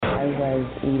was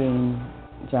eating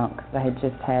junk. I had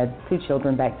just had 2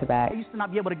 children back to back. I used to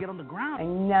not be able to get on the ground. I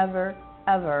never,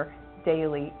 ever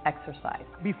daily exercise.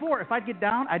 Before, if I'd get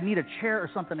down, I'd need a chair or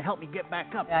something to help me get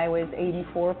back up. I was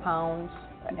 84 pounds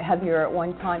heavier at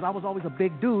one time. I was always a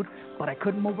big dude, but I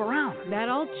couldn't move around. That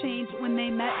all changed when they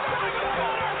met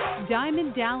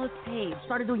Diamond Dallas Page. I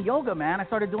started doing yoga, man. I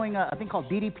started doing a thing called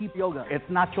DDP yoga. It's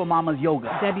not your mama's yoga.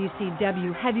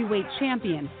 WCW heavyweight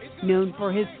champion, known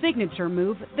for his signature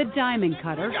move, the Diamond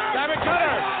Cutter. Diamond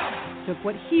Cutter! Took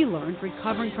what he learned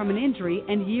recovering from an injury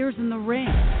and years in the ring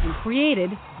and created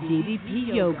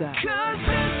DDP yoga.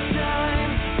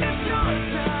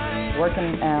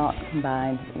 Working out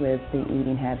combined with the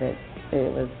eating habits,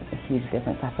 it was a huge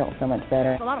difference. I felt so much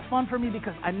better. It's a lot of fun for me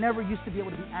because I never used to be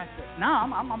able to be active. Now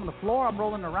I'm on the floor, I'm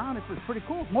rolling around. It's pretty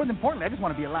cool. More than importantly, I just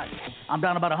want to be alive. I'm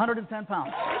down about 110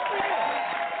 pounds.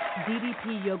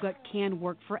 DDP yoga can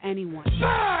work for anyone.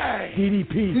 Hey!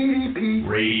 DDP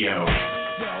Radio.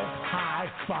 High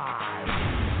five.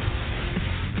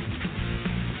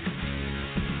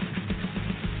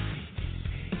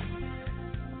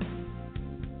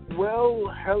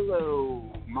 Well,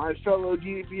 hello, my fellow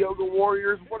DDP Yoga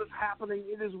Warriors. What is happening?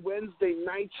 It is Wednesday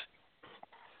night.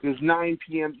 It is 9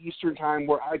 p.m. Eastern Time,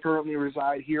 where I currently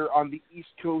reside here on the east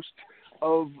coast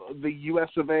of the U.S.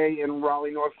 of A. in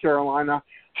Raleigh, North Carolina,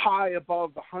 high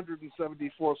above the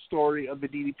 174th story of the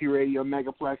DDP Radio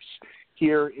Megaplex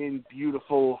here in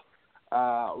beautiful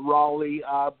Raleigh.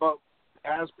 But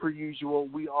as per usual,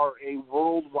 we are a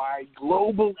worldwide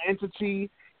global entity,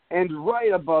 and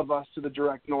right above us to the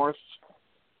direct north,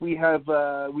 we have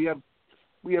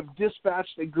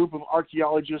dispatched a group of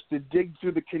archaeologists to dig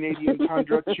through the Canadian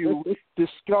tundra to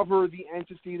discover the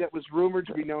entity that was rumored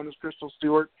to be known as Crystal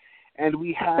Stewart, and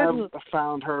we have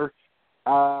found her.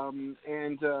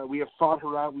 We have fought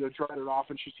her out. We have tried it off,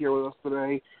 and she's here with us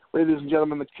today. Ladies and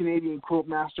gentlemen, the Canadian quilt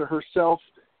master herself,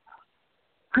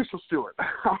 Crystal Stewart.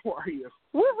 How are you?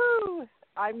 Woohoo!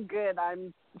 I'm good.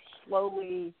 I'm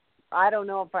slowly, I don't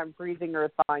know if I'm freezing or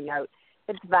thawing out.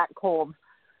 It's that cold.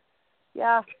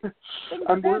 Yeah.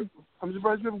 I'm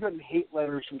surprised we haven't gotten hate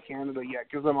letters from Canada yet,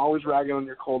 because I'm always ragging on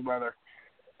your cold weather.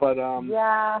 But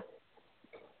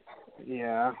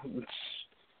yeah,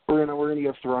 we're gonna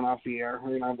get thrown off the air.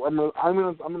 I'm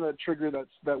gonna trigger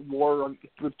that war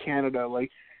with Canada, like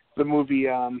the movie.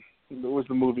 What was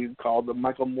the movie called? The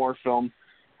Michael Moore film,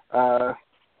 the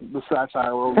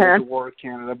satire over the war with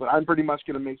Canada. But I'm pretty much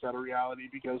gonna make that a reality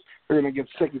because they're gonna get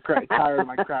sick and tired of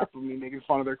my crap of me making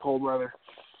fun of their cold weather.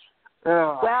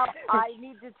 Well, I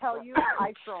need to tell you,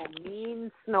 I throw a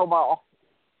mean snowball.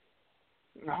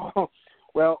 Oh,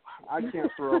 well, I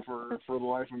can't throw for the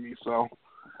life of me, so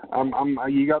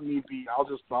you got me beat. I'll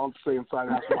stay inside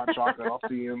and have some hot chocolate. I'll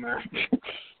see you in there.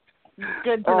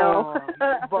 Good to know.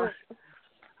 But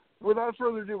without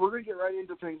further ado, we're going to get right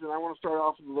into things, and I want to start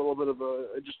off with a little bit of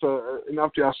an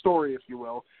update, a story, if you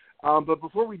will. But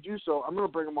before we do so, I'm going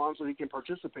to bring him on so he can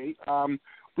participate.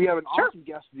 We have an awesome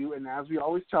guest to do, and as we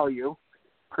always tell you,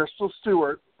 Crystal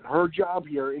Stewart, her job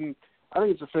here, and I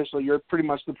think it's official, you're pretty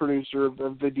much the producer of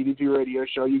the DDP radio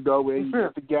show. You go in, you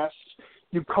get the guests,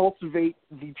 you cultivate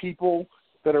the people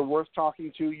that are worth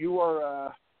talking to. You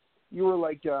are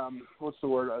like, what's the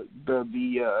word,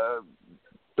 the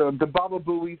Baba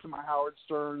Booey to my Howard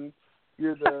Stern.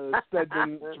 You're the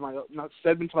Stedman to my, not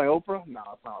Stedman to my Oprah? No,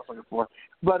 that's not what I was looking for.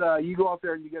 But you go out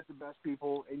there and you get the best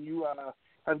people, and you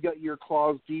have got your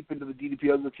claws deep into the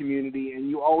DDP of the community, and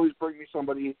you always bring me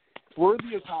somebody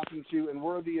worthy of talking to and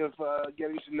worthy of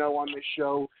getting to know on this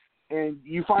show. And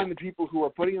you find the people who are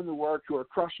putting in the work, who are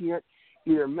crushing it,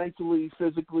 either mentally,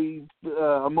 physically,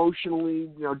 emotionally,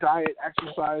 diet,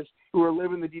 exercise, who are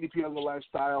living the DDP of the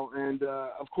lifestyle. And,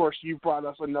 of course, you brought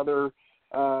us another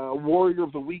Warrior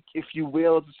of the Week, if you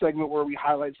will. It's a segment where we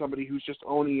highlight somebody who's just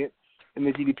owning it in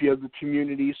the DDP of the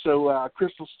community. So,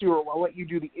 Crystal Stewart, I'll let you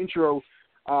do the intro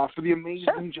for the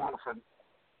amazing Jonathan.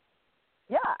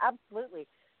 Yeah, absolutely.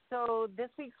 So this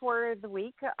week's Warrior of the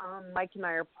Week, Mike and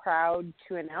I are proud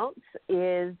to announce,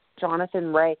 is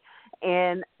Jonathan Ray.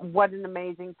 And what an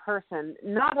amazing person.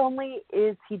 Not only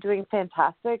is he doing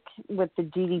fantastic with the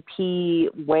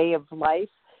DDP way of life,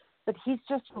 but he's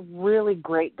just a really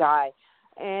great guy.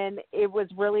 And it was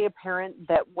really apparent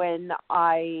that when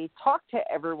I talked to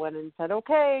everyone and said,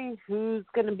 okay, who's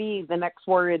going to be the next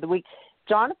Warrior of the Week,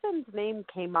 Jonathan's name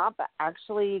came up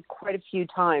actually quite a few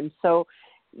times. So,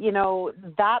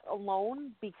 that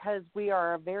alone, because we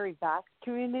are a very vast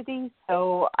community,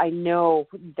 so I know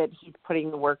that he's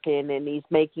putting the work in and he's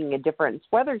making a difference,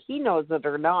 whether he knows it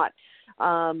or not.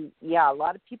 A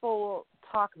lot of people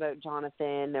talk about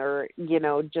Jonathan or,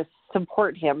 just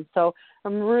support him. So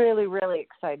I'm really, really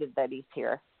excited that he's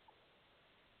here.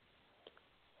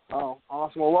 Oh,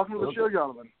 awesome. Well, welcome to the show,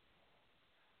 Jonathan.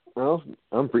 Well,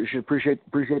 I appreciate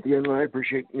the invite. I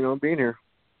appreciate, being here.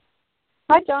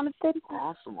 Hi, Jonathan.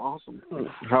 Awesome.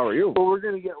 How are you? Well, we're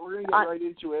gonna get right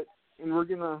into it, and we're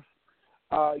gonna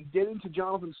get into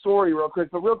Jonathan's story real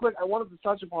quick. But real quick, I wanted to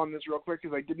touch upon this real quick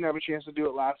because I didn't have a chance to do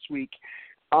it last week.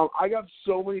 I got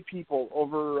so many people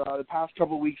over the past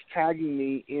couple of weeks tagging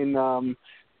me in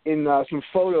some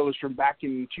photos from back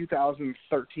in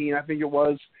 2013, I think it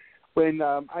was, when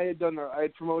I had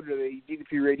promoted a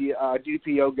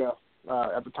DDP yoga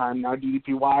at the time, now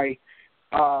DDPY.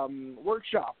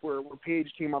 Workshop where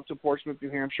Paige came up to Portsmouth, New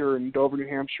Hampshire, and Dover, New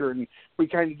Hampshire, and we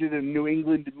kind of did a New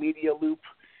England media loop,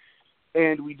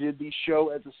 and we did the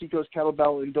show at the Seacoast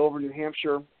Kettlebell in Dover, New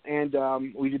Hampshire, and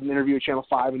we did an interview at Channel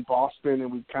 5 in Boston,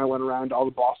 and we kind of went around to all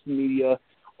the Boston media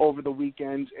over the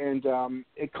weekend, and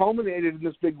it culminated in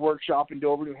this big workshop in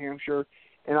Dover, New Hampshire,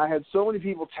 and I had so many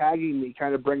people tagging me,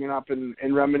 kind of bringing up and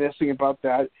reminiscing about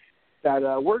that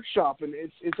workshop, and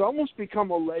it's almost become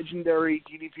a legendary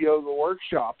DDP yoga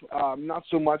workshop. Not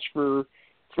so much for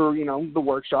the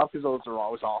workshop, because those are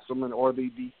always awesome, or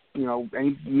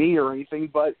me or anything,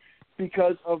 but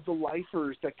because of the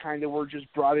lifers that kind of were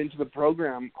just brought into the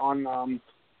program on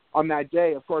that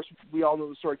day. Of course, we all know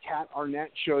the story. Kat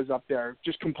Arnett shows up there,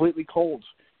 just completely cold.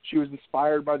 She was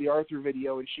inspired by the Arthur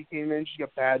video, and she came in. She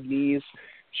got bad knees.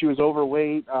 She was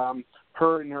overweight.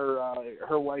 Her and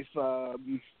her wife.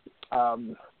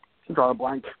 I'm drawing a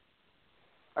blank.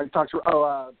 I talked to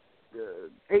her.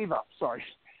 Ava. Sorry,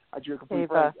 I drew a complete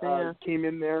blank. Came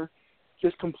in there,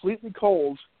 just completely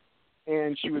cold,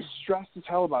 and she was stressed as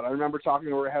hell about it. I remember talking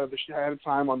to her ahead of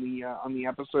time at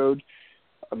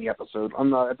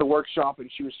the workshop, and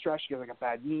she was stressed. She got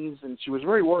bad knees, and she was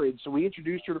very worried. So we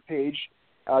introduced her to Paige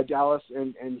Dallas,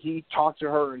 and he talked to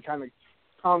her and kind of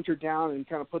calmed her down and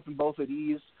kind of put them both at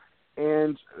ease.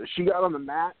 And she got on the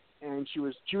mat, and she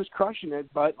was crushing it,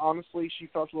 but honestly, she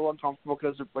felt a little uncomfortable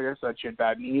because, like I said, she had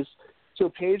bad knees. So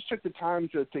Paige took the time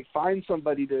to find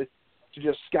somebody to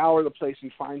just scour the place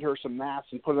and find her some mats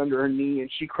and put it under her knee,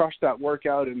 and she crushed that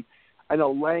workout. And I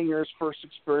know Langer's first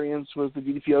experience was the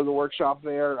DDP yoga workshop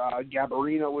there.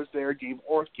 Gabarino was there. Dave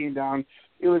Orth came down.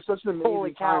 It was such an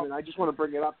amazing time, and I just want to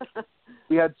bring it up.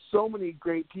 We had so many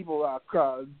great people.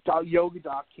 Yoga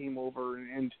Doc came over,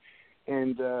 and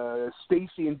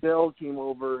Stacy and Bill came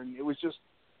over, and it was just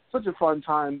such a fun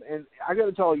time. And I got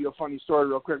to tell you a funny story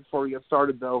real quick before we get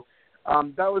started, though.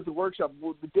 That was the workshop.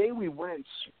 Well, the day we went,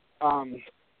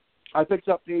 I picked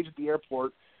up Paige at the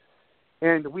airport,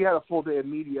 and we had a full day of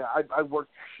media. I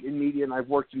worked in media, and I've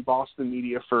worked in Boston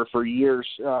media for years.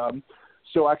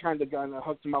 So I kind of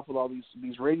hooked him up with all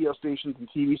these radio stations and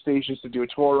TV stations to do a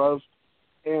tour of.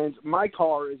 And my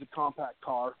car is a compact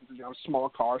car, a small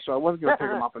car, so I wasn't going to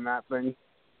pick him up in that thing.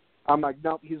 I'm like,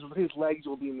 no, his legs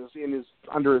will be in his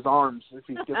under his arms if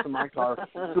he gets in my car.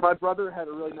 So my brother had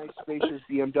a really nice, spacious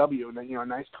BMW, and a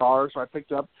nice car. So I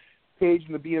picked up Paige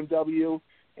in the BMW,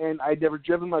 and I'd never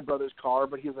driven my brother's car,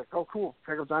 but he was like, oh, cool,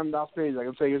 pick up Diamond Dallas Paige. I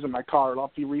can say here's in my car.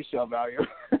 It'll be resale value.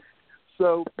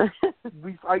 So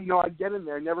I get in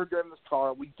there, never driven this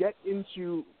car. We get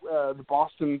into the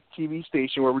Boston TV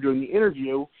station where we're doing the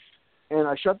interview, and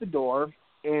I shut the door,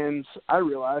 and I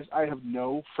realized I have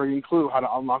no friggin' clue how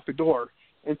to unlock the door.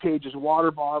 And Paige's water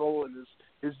bottle and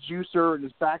his juicer and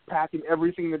his backpack and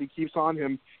everything that he keeps on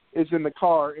him is in the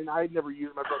car, and I had never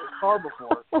used my brother's car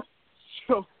before.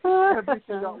 So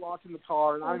everything got locked in the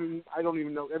car, and I don't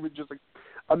even know. It was just like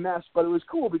a mess, but it was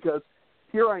cool because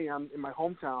here I am in my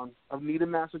hometown of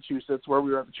Needham, Massachusetts, where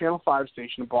we were at the Channel 5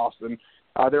 station in Boston.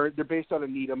 They're based out of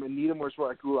Needham, and Needham was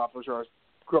where I grew up. It was where I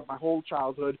grew up my whole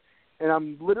childhood. And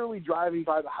I'm literally driving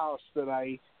by the house that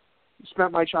I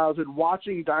spent my childhood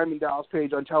watching Diamond Dallas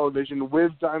Paige on television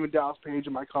with Diamond Dallas Paige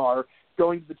in my car,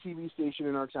 going to the TV station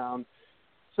in our town.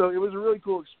 So it was a really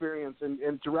cool experience.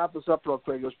 And to wrap this up real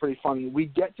quick, it was pretty funny. We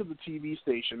get to the TV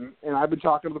station, and I've been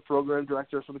talking to the program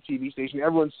director for the TV station.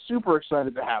 Everyone's super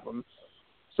excited to have him.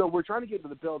 So we're trying to get to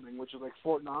the building, which is like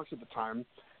Fort Knox at the time.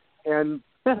 And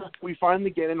we finally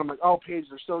get in. I'm like, oh, Paige,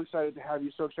 they're so excited to have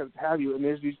you, so excited to have you. And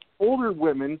there's these older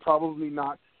women, probably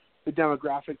not the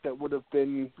demographic that would have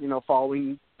been,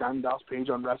 following Diamond Dallas Paige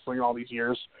on wrestling all these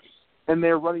years. And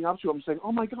they're running up to him saying,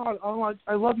 oh, my God,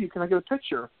 I love you. Can I get a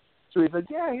picture? So he's like,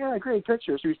 yeah, great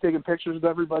picture. So he's taking pictures with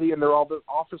everybody, and they're all the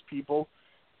office people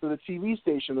for the TV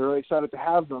station. They're really excited to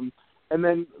have them. And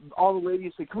then all the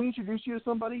ladies say, can we introduce you to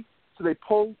somebody? So they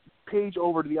pull Paige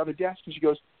over to the other desk, and she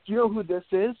goes, do you know who this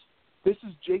is? This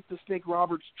is Jake the Snake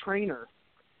Roberts' trainer.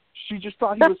 She just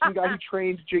thought he was some guy who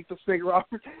trained Jake the Snake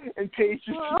Roberts, and Paige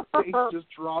just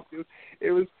dropped him.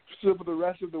 It was, so for the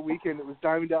rest of the weekend, it was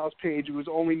Diamond Dallas Page, who was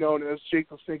only known as Jake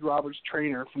the Snake Roberts'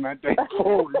 trainer from that day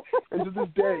forward. And to this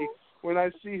day, when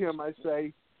I see him, I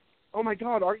say, "Oh my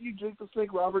God, aren't you Jake the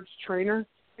Snake Roberts' trainer?"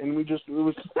 And it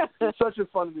was such a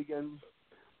fun weekend.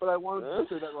 But I wanted to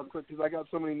say that real quick because I got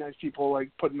so many nice people like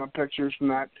putting up pictures from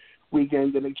that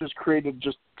weekend, and it just created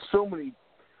just so many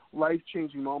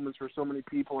life-changing moments for so many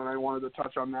people, and I wanted to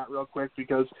touch on that real quick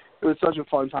because it was such a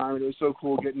fun time, and it was so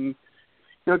cool getting,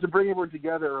 to bring everyone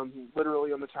together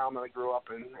literally on the town that I grew up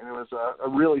in, and it was a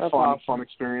really fun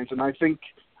experience. And I think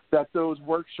that those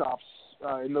workshops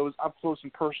and those up-close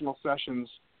and personal sessions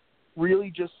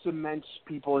really just cements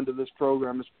people into this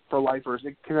program as for lifers.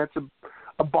 It connects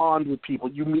a bond with people.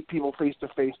 You meet people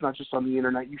face-to-face, not just on the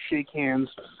internet. You shake hands.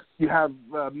 You have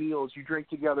meals. You drink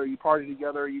together. You party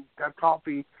together. You have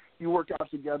coffee. You work out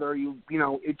together.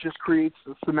 It just creates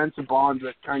cements a bond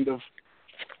that kind of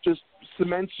just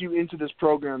cements you into this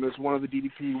program as one of the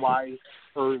DDPYers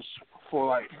for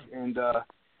life. And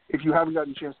if you haven't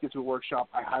gotten a chance to get to a workshop,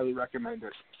 I highly recommend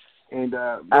it. And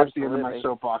that's the end of my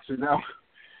soapbox. And now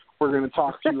we're going to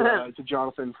talk to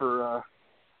Jonathan for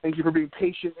thank you for being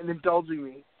patient and indulging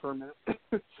me for a minute.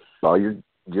 Oh,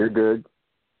 you're good.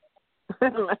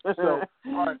 So, all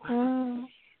right.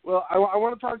 Well, I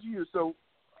want to talk to you. So,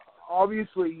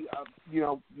 obviously,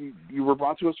 you were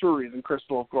brought to us for a reason.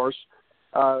 Crystal, of course,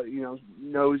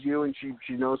 knows you, and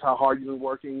she knows how hard you've been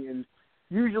working. And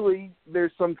usually,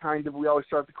 there's some kind of, we always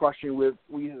start the question with,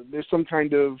 there's some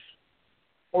kind of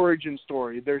origin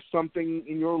story. There's something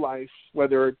in your life,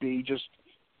 whether it be just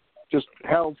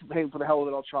hell, hey, for the hell of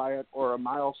it, I'll try it, or a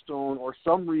milestone, or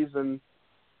some reason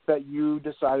that you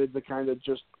decided to kind of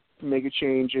just make a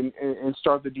change and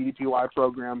start the DDPY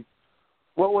program.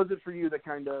 What was it for you that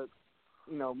kind of,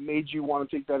 made you want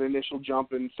to take that initial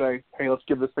jump and say, hey, let's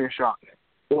give this thing a shot?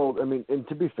 Well, I mean, and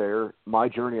to be fair, my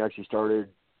journey actually started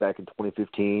back in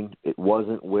 2015. It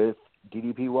wasn't with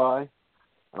DDPY.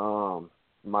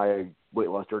 My weight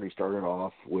loss journey started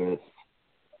off with,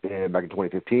 back in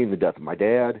 2015, the death of my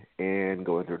dad and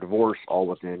going through a divorce all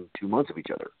within 2 months of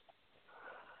each other.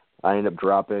 I ended up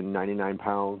dropping 99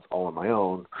 pounds all on my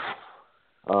own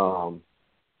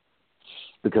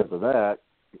because of that.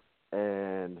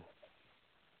 And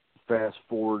fast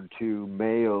forward to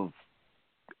May of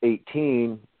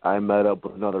 18, I met up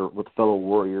with a fellow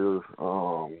warrior,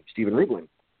 Stephen Riegling.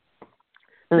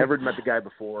 Never met the guy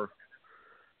before.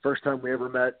 First time we ever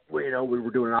met, we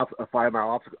were doing a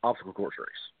 5-mile obstacle course race.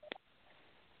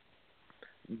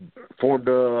 Formed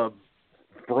a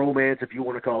bromance, if you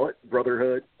want to call it,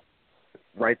 brotherhood,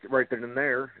 right then and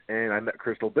there. And I met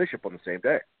Crystal Bishop on the same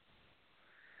day.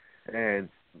 And,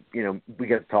 we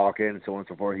got talking and so on and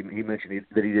so forth. He mentioned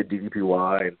that he did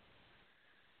DDPY.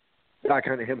 And I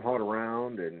kind of him-hawed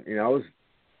around. And, I was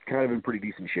kind of in pretty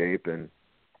decent shape. And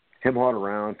him-hawed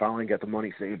around, finally got the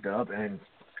money saved up, and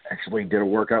actually did a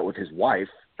workout with his wife,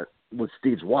 with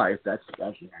Steve's wife. That's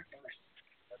actually my first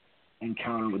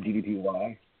encounter with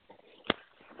DDPY.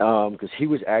 Because he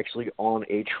was actually on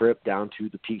a trip down to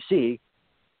the PC,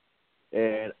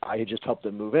 and I had just helped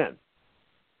him move in.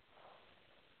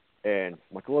 And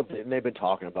I'm like, well, and they've been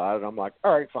talking about it. I'm like,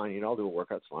 all right, fine, I'll do a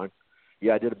workout. It's fine.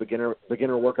 Yeah, I did a beginner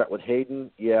workout with Hayden.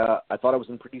 Yeah, I thought I was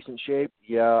in pretty decent shape.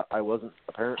 Yeah, I wasn't,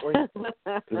 apparently,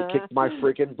 because it kicked my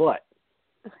freaking butt.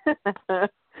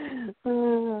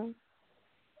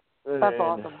 That's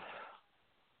awesome.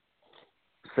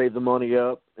 Saved the money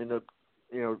up, and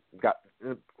got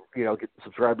get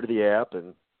subscribed to the app,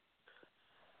 and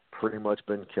pretty much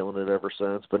been killing it ever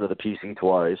since. Been to the PC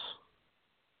twice.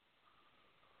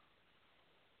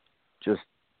 Just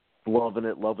loving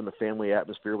it, loving the family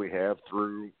atmosphere we have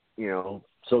through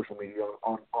social media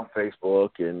on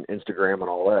Facebook and Instagram and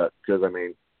all that. Because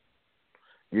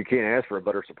you can't ask for a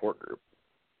better support group.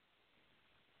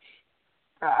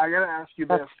 I got to ask you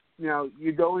this.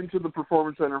 You go into the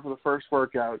Performance Center for the first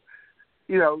workout.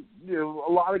 A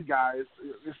lot of guys,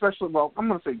 especially, well, I'm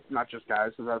going to say not just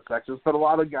guys because that's sexist, but a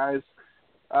lot of guys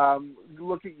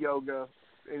look at yoga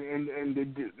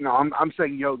and I'm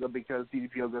saying yoga because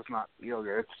DDP yoga is not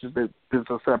yoga. It's just it's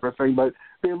a separate thing. But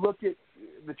they look at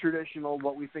the traditional,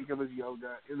 what we think of as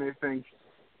yoga, and they think,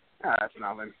 that's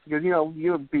nothing. Because,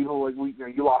 you have people like,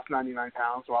 you lost 99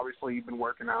 pounds, so obviously you've been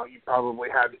working out. You probably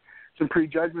had some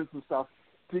prejudgments and stuff.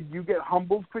 Did you get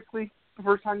humbled quickly the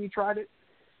first time you tried it?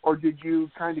 Or did you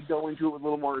kind of go into it with a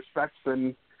little more respect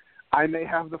than I may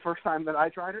have the first time that I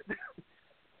tried it?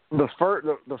 The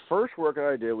first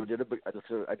workout I did,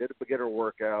 I did a beginner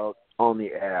workout on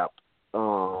the app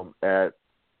at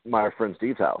my friend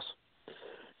Steve's house.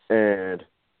 And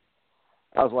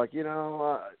I was like,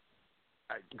 because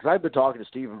I've been talking to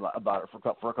Steve about it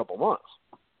for a couple months,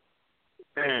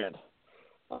 and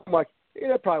I'm like,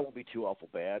 it probably won't be too awful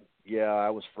bad. Yeah, I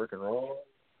was freaking wrong.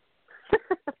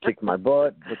 Kicked my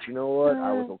butt, but you know what?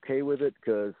 I was okay with it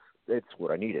because it's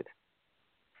what I needed.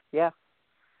 Yeah.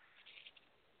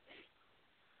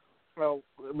 Well,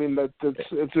 I mean,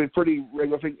 it's a pretty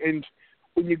regular thing. And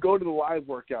when you go to the live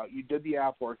workout, you did the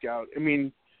app workout. I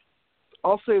mean,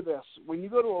 I'll say this. When you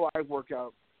go to a live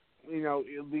workout,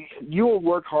 you will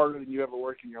work harder than you ever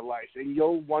worked in your life. And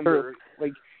you'll wonder,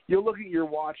 like, you'll look at your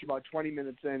watch about 20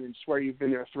 minutes in and swear you've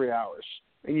been there 3 hours.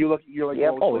 And you're like,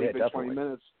 yep. It's been 20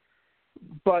 minutes.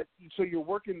 But so you're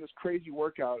working this crazy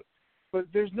workout, but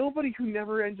there's nobody who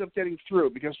never ends up getting through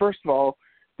because, first of all,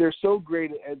 they're so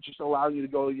great at just allowing you to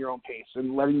go at your own pace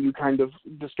and letting you kind of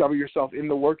discover yourself in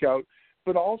the workout.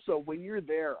 But also, when you're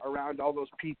there around all those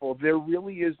people, there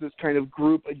really is this kind of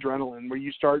group adrenaline where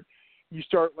you start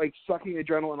like sucking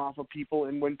adrenaline off of people,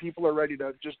 and when people are ready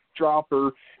to just drop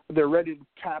or they're ready to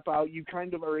tap out, you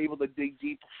kind of are able to dig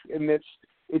deep, and it's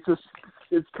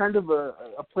kind of a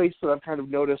place that I've kind of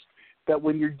noticed that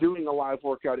when you're doing a live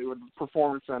workout at a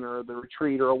performance center or the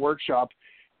retreat or a workshop,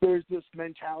 there's this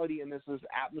mentality and this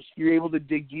atmosphere. You're able to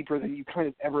dig deeper than you kind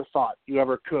of ever thought you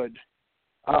ever could,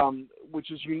 which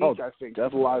is unique, I think, to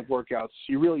the live workouts.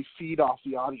 You really feed off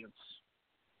the audience.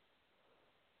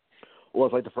 Well,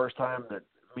 it's like the first time that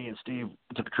me and Steve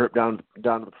took a trip down to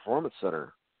the performance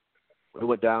center. We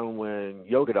went down when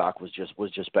Yoga Doc was just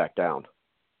back down.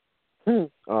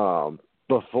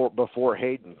 Before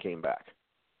Hayden came back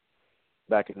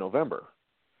in November,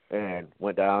 and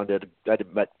went down. Met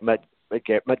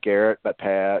Garrett, met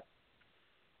Pat.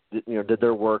 Did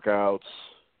their workouts.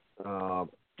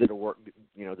 Did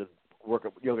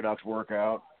Yoga Doc's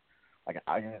workout. Like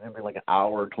an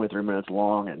hour and 23 minutes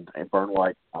long, and burned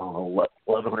like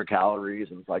 1,100 calories,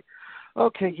 and it's like,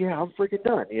 okay, yeah, I'm freaking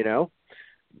done.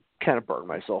 Kind of burned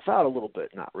myself out a little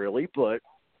bit, not really, but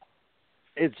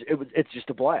it's just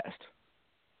a blast.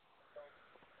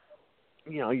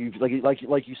 You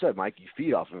like you said, Mike, you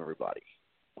feed off of everybody.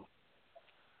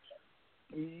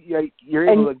 Yeah, you're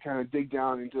able to kind of dig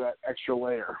down into that extra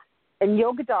layer. And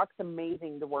Yoga Doc's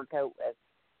amazing to work out with.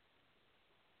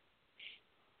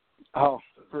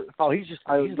 He's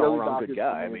an all-around good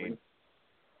guy. I mean,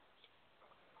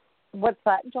 what's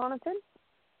that, Jonathan?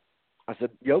 I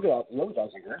said Yoga Doc's a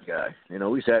good guy.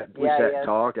 We sat and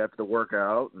talked after the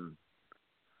workout, and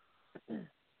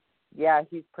yeah,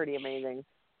 he's pretty amazing.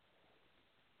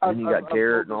 And you got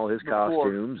Garrett and all his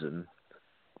costumes and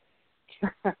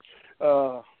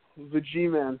the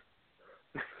G-Man.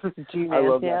 G-Man. I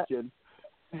love that kid.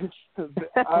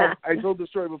 I told the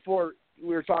story before.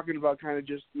 We were talking about kind of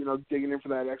just, digging in for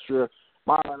that extra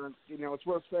mile. And, it's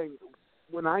worth saying,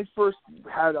 when I first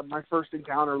had my first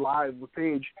encounter live with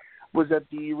Paige was at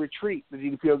the retreat, the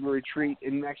DDP Yoga retreat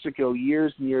in Mexico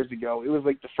years and years ago. It was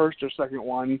like the first or second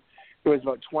one. There was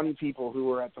about 20 people who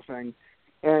were at the thing.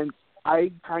 And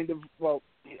I kind of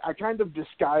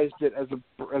disguised it as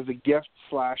a gift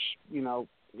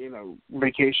 /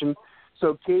 vacation.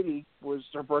 So Katie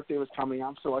her birthday was coming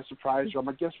up, so I surprised her. I'm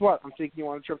like, guess what? I'm taking you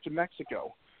on a trip to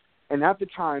Mexico. And at the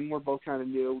time, we're both kind of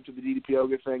new to the DDP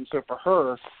Yoga thing. So for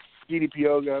her, DDP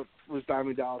Yoga was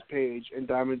Diamond Dallas Page, and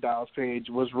Diamond Dallas Page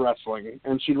was wrestling,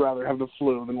 and she'd rather have the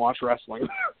flu than watch wrestling.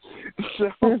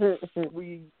 So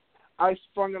I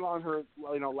sprung it on her,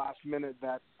 last minute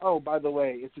that, oh, by the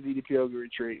way, it's a DDP Yoga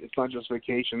retreat. It's not just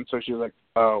vacation. So she was like,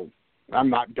 oh, I'm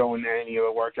not going to any of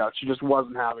the workouts. She just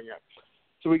wasn't having it.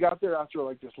 So we got there after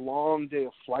like this long day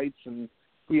of flights, and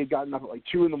we had gotten up at like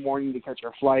 2 a.m. to catch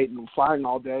our flight and flying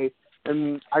all day.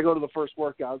 And I go to the first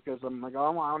workout because I'm like, oh, I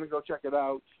want to go check it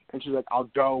out. And she's like, I'll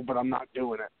go, but I'm not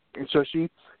doing it. And so she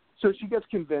gets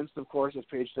convinced, of course, as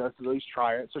Paige does, to at least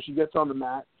try it. So she gets on the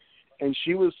mat, and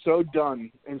she was so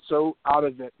done and so out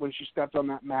of it when she stepped on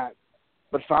that mat,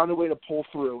 but found a way to pull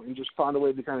through and just found a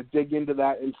way to kind of dig into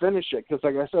that and finish it. Because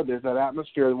like I said, there's that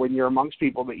atmosphere when you're amongst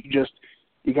people that you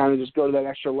kind of just go to that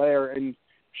extra layer. And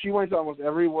she went to almost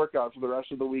every workout for the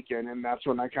rest of the weekend, and that's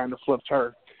when I kind of flipped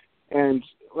her. And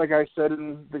like I said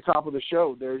in the top of the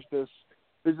show, there's this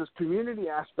community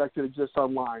aspect that exists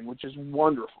online, which is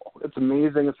wonderful. It's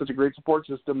amazing. It's such a great support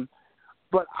system.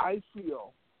 But I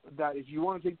feel that if you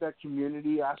want to take that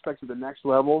community aspect to the next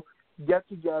level, get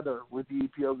together with the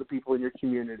DDP Yoga people in your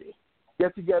community.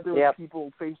 Get together with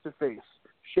people face-to-face.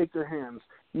 Shake their hands.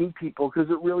 Meet people, because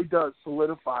it really does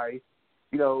solidify,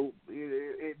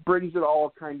 it brings it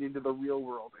all kind of into the real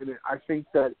world. And I think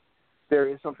that there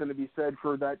is something to be said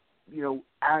for that,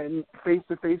 and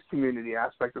face-to-face community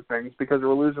aspect of things, because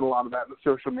we're losing a lot of that in the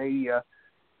social media.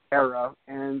 era,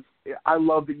 and I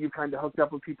love that you kind of hooked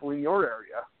up with people in your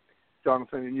area,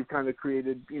 Jonathan, and you've kind of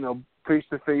created,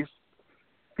 face-to-face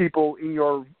people in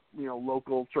your,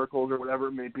 local circles or whatever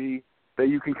it may be that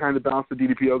you can kind of bounce the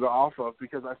DDP yoga off of,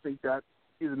 because I think that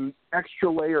is an extra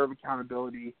layer of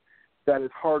accountability that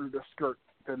is harder to skirt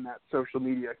than that social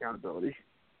media accountability.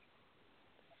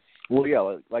 Well,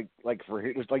 yeah, like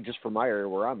just for my area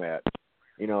where I'm at,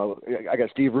 I got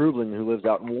Steve Rublin who lives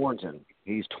out in Warrenton.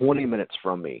 He's 20 minutes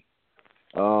from me.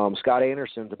 Scott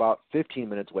Anderson's about 15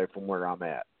 minutes away from where I'm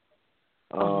at.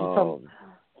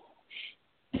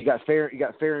 You got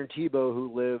Farron Tebow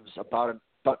who lives about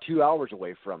 2 hours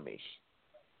away from me.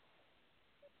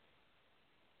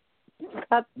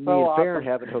 That's Me so and awesome. Farron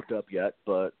haven't hooked up yet,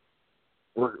 but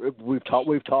we've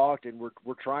talked, and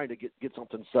we're trying to get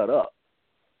something set up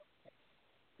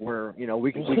where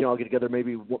we can all get together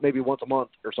maybe once a month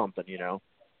or something.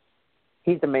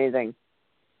 He's amazing.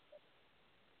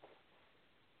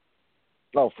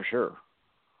 Oh, for sure.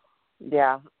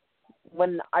 Yeah.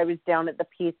 When I was down at the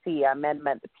PC, I met him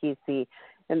at the PC,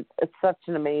 and it's such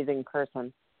an amazing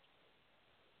person.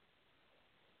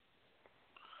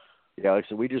 Yeah, like I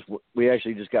said, we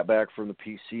actually just got back from the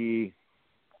PC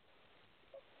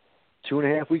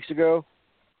 2.5 weeks ago.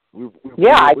 Me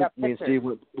and Steve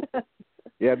went.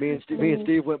 Yeah, me and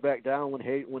Steve went back down when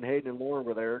Hayden and Lauren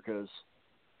were there, because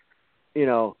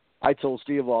I told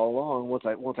Steve all along once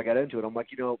I got into it, I'm like,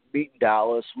 meeting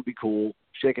Dallas would be cool,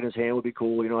 shaking his hand would be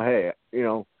cool. Hey,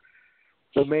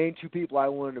 the main two people I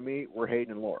wanted to meet were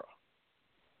Hayden and Laura.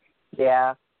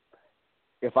 Yeah.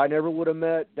 If I never would have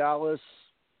met Dallas,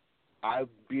 I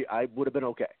would have been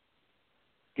okay.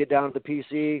 Get down to the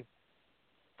PC,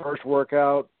 first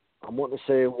workout. I'm wanting to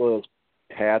say it was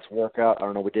Pat's workout. I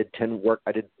don't know.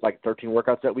 I did like 13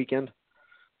 workouts that weekend.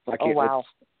 Wow.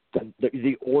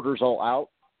 The order's all out.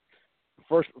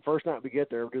 First night we get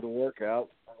there, we do the workout,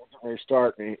 we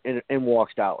start, and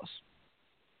walks Dallas.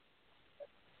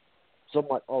 So I'm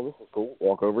like, oh, this is cool.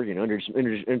 Walk over,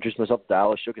 introduce myself to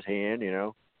Dallas, shook his hand,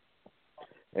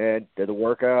 and did the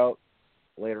workout.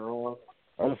 Later on,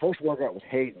 the first workout was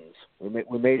Hayden's. We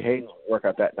made Hayden's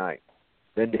workout that night.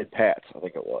 Then did Pat's, I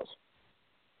think it was.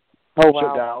 Oh, wow.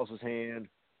 Shook Dallas's hand.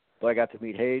 So I got to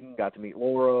meet Hayden, got to meet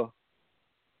Laura.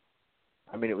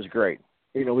 I mean, it was great.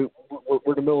 We're in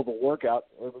the middle of a workout.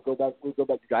 We go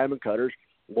back to Diamond Cutters.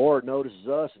 Laura notices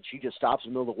us, and she just stops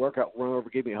in the middle of the workout, run over,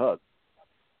 give me a hug.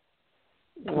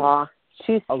 Aw,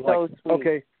 she's so sweet.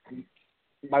 Okay,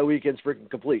 my weekend's freaking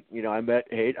complete. I met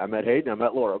Hayden, I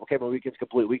met Laura. Okay, my weekend's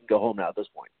complete. We can go home now at this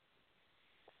point.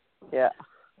 Yeah.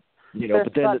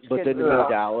 But then to meet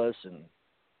Dallas and.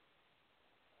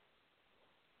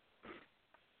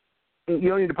 You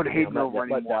don't need to put Hayden over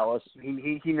anymore. Dallas.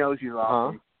 He knows you're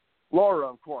awesome. Huh? Laura,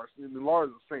 of course.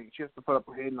 Laura's the same. She has to put up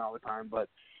with Hayden all the time. But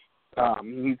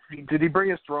did he bring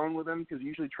his throne with him? Because he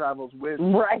usually travels with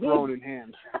throne in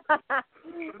hand.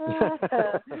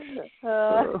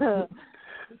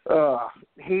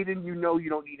 Hayden, you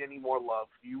don't need any more love.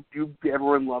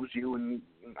 Everyone loves you, and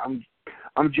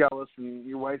I'm jealous. And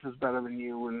your wife is better than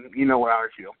you, and you know what I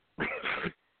feel.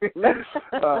 We got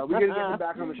to get him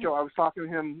back on the show. I was talking to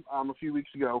him a few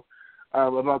weeks ago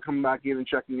about coming back in and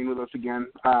checking in with us again.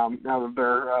 Now that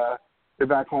they're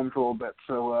back home for a little bit,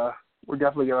 so we're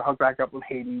definitely going to hook back up with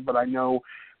Hayden. But I know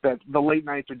that the late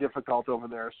nights are difficult over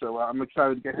there, so I'm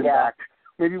excited to get him back.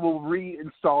 Maybe we'll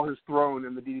reinstall his throne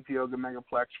in the DDP Yoga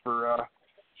Megaplex for a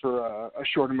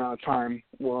short amount of time,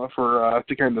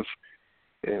 to kind of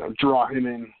draw him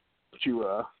in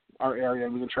to our area,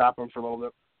 and we can trap him for a little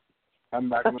bit. Have him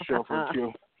back on the show for a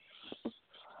few.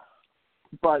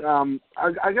 But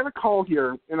I got a call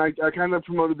here, and I kind of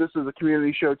promoted this as a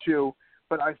community show too.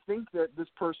 But I think that this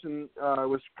person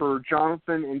was for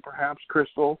Jonathan and perhaps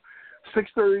Crystal.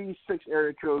 636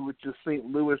 area code, which is St.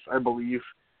 Louis, I believe.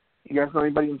 You guys know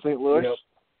anybody in St. Louis? Yep.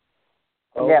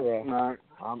 Oh, yeah.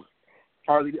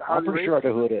 I'm pretty sure I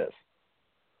know who it is.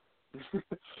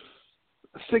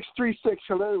 636,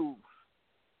 hello.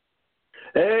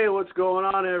 Hey, what's going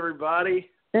on, everybody?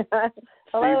 Hello.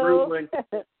 Steve Rublin.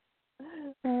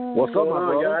 What's up, my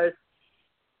brother? Guys?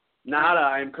 Nada.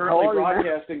 I'm currently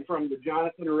broadcasting from the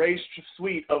Jonathan Ray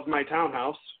suite of my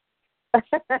townhouse.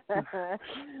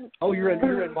 Oh, you're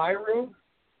in my room?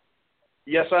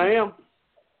 Yes, I am.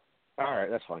 All right,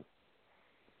 that's fine.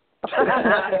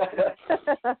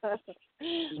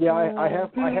 Yeah, I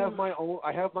have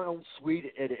my own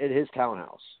suite at his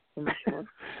townhouse.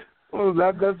 Well,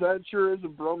 that sure is a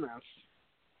bromance.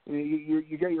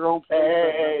 You get your own place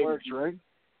that works, right?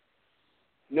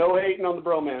 No hating on the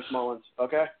bromance, Mullins.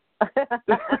 Okay.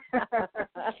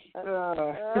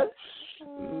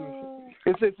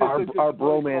 Our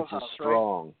bromance is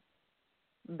strong.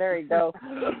 Right? There you go.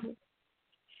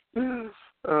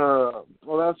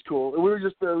 Well, that's cool. We were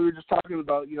just talking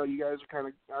about, you guys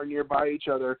are nearby each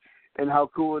other, and how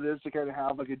cool it is to kind of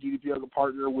have like a DDP yoga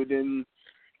partner within,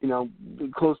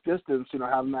 close distance.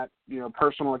 Having that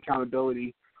personal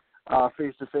accountability,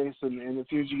 face to face, and it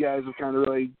seems you guys have kind of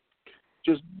really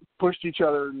just pushed each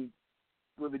other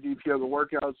with the DDP yoga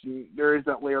workouts, and there is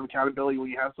that layer of accountability when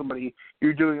you have somebody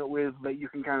you're doing it with that you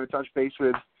can kind of touch base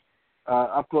with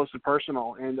up close and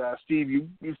personal. And Steve,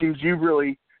 it seems you've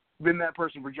really been that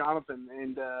person for Jonathan,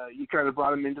 and you kind of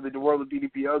brought him into the world of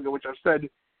DDP yoga, which I've said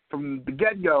from the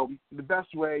get-go, the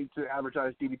best way to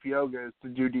advertise DDP yoga is to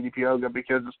do DDP yoga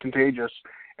because it's contagious.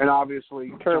 And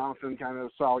obviously, Jonathan kind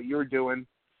of saw what you were doing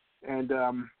and,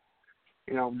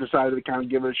 decided to kind of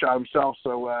give it a shot himself.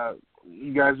 So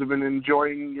you guys have been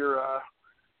enjoying your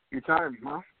time,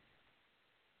 huh?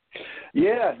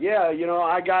 Yeah.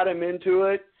 I got him into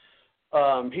it.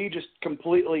 He just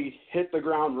completely hit the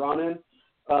ground running.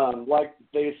 Like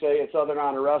they say at Southern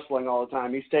Honor Wrestling all the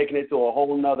time, he's taking it to a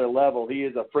whole nother level. He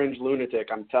is a fringe lunatic,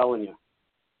 I'm telling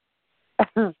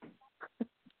you.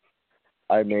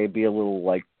 I may be a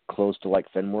little close to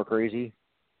Fenmore crazy.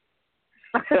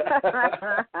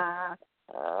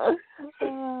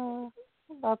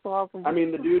 That's awesome. I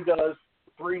mean, the dude does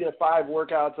 3 to 5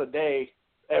 workouts a day,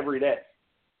 every day.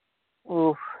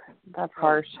 Oof, that's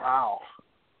harsh. Wow.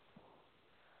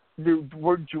 Dude,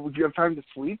 would you have time to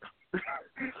sleep?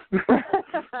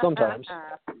 Sometimes.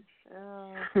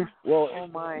 Well, oh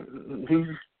my!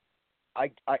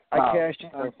 I cashed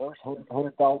in my first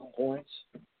 100,000 points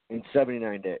in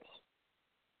 79 days.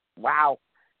 Wow.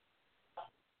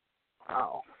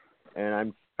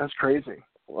 And that's crazy.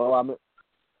 Well, I'm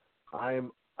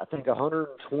I think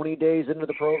 120 days into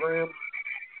the program,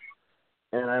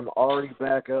 and I'm already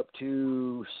back up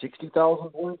to 60,000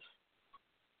 points.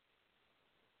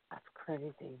 That's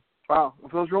crazy. Wow,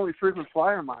 if those were only frequent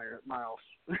flyer miles.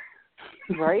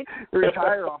 Right? They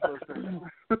retire off those things.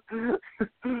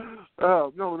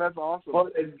 Oh, no, that's awesome. Well,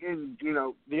 and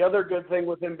the other good thing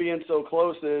with him being so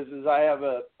close is I have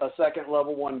a second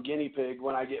level 1 guinea pig.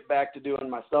 When I get back to doing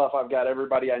my stuff, I've got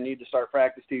everybody I need to start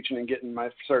practice teaching and getting my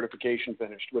certification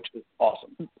finished, which is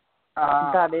awesome.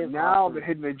 That is now awesome. The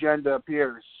hidden agenda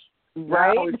appears.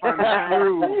 Right? Now we find the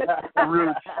true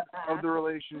roots of the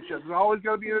relationship. There's always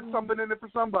got to be something in it for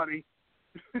somebody.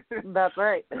 That's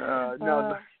right.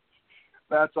 No,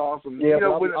 that's awesome. Yeah,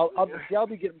 I'll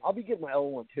be getting my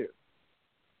L1 too.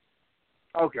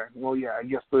 Okay, well, yeah, I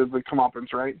guess the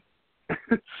comeuppance, right?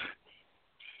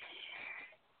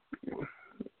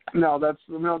 No, that's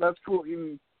cool.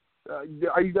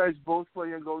 Are you guys both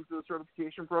planning on going through the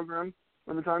certification program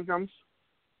when the time comes?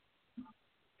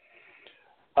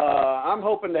 I'm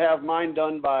hoping to have mine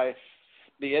done by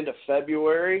the end of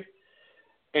February,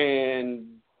 and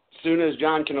as soon as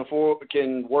John can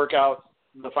work out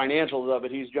the financials of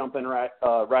it, he's jumping right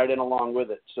in along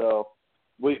with it. So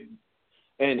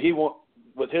he won't,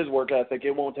 with his work ethic,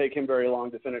 it won't take him very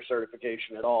long to finish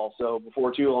certification at all. So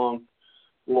before too long,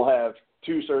 we'll have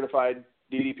 2 certified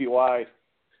DDPY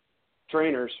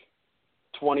trainers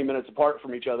 20 minutes apart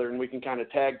from each other, and we can kind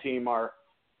of tag team our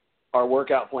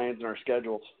workout plans and our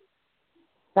schedules.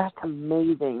 That's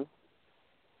amazing.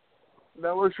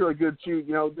 That works really good too.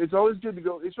 It's always good to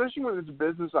go, especially when it's a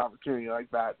business opportunity like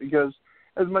that, because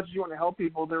as much as you want to help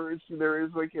people, there is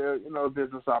like a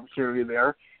business opportunity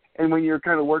there. And when you're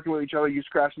kind of working with each other, you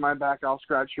scratch my back, I'll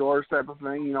scratch yours type of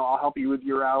thing. I'll help you with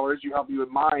your hours, you help me with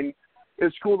mine.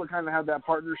 It's cool to kind of have that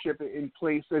partnership in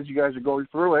place as you guys are going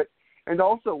through it. And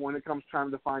also when it comes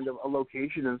time to find a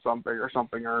location in something,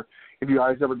 or if you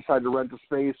guys ever decide to rent a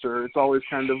space, or it's always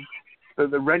kind of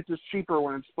the rent is cheaper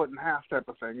when it's split in half type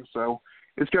of thing. So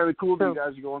it's kind of cool that you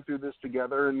guys are going through this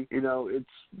together, and it's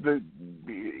the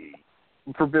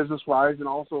for business wise, and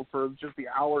also for just the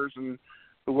hours and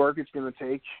the work it's going to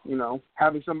take.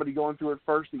 Having somebody going through it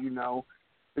first that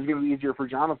is going to be easier for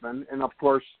Jonathan, and of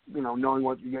course knowing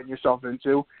what you're getting yourself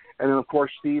into, and then of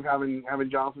course Steve having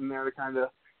Jonathan there to kind of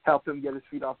help him get his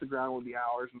feet off the ground with the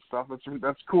hours and stuff.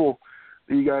 That's cool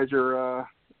that you guys are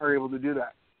able to do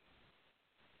that.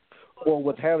 Well,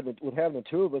 with having the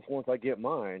 2 of us, once I get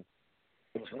mine,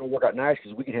 it's going to work out nice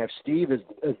because we can have Steve as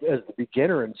the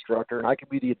beginner instructor, and I can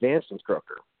be the advanced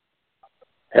instructor.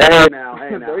 Hey now.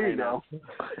 There you go.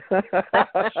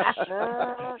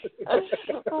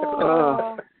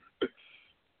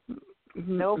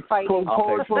 No fighting.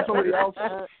 Pull somebody else.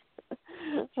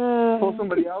 Pull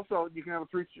somebody else out. You can have a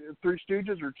Three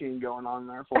Stooges routine going on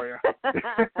there for you.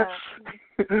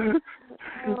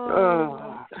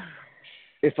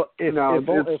 If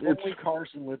only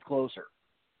Carson lived closer.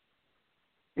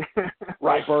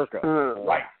 Right, Burka.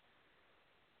 Right.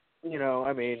 You know,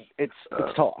 I mean, it's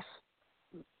toss.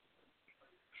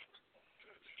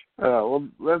 Well,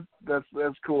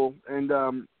 that's cool. And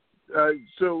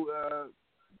so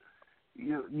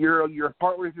you're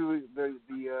partway through the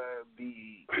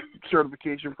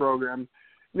certification program.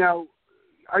 Now,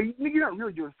 you're not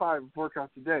really doing 5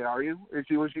 workouts a day, are you?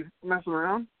 Was you messing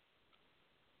around?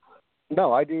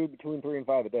 No, I do between 3 and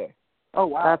 5 a day. Oh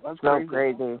wow, that's so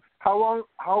crazy. How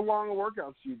long of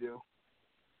workouts do you do?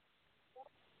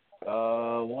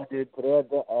 Well, I did today. I've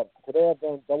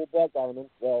done double black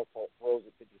diamonds. Well, throws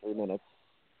at 53 minutes.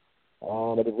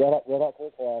 I did red hot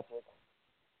full classic.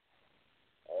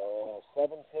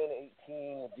 7, 10,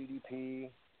 18 with DDP.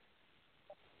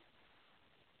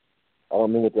 I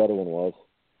don't know what the other one was.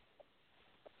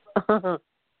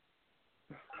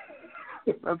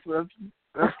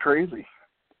 That's crazy.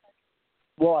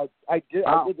 Well, I did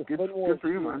the good for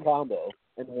you, man. combo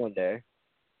in one day.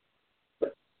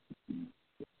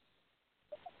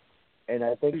 And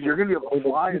I think you're going to be able to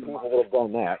fly. People would have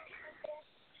done that.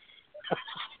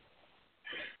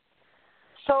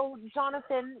 So,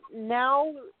 Jonathan,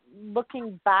 now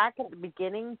looking back at the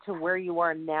beginning to where you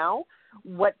are now,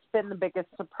 what's been the biggest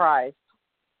surprise?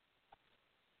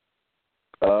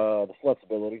 The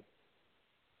flexibility.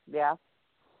 Yeah.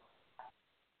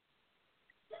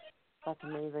 That's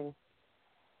amazing.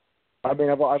 I mean,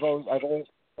 I've always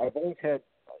had,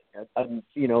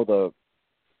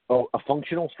 a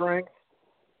functional strength.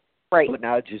 Right. But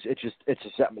now it's just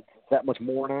that much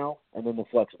more now, and then the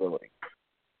flexibility.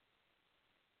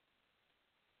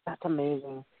 That's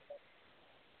amazing.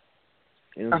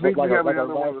 I think we have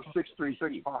another one of the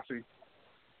 636 posse.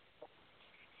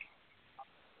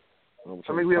 I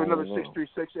think we have another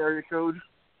 636 area code.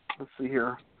 Let's see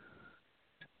here.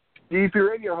 DDP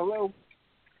Radio, hello.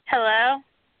 Hello.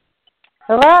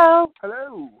 Hello.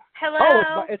 Hello. Hello.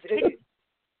 Oh,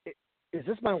 is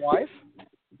this my wife?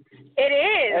 It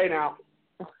is. Hey, now.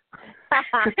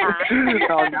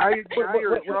 Oh, now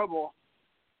you're in trouble.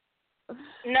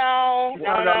 No.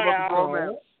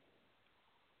 Romance.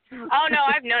 Oh, no,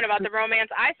 I've known about the romance.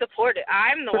 I support it.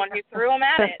 I'm the one who threw him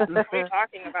at it. What are you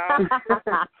talking about?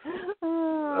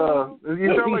 You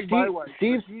sound like my wife.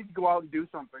 Steve needs to go out and do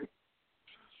something.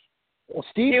 Well,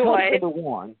 Steve is husband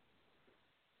one.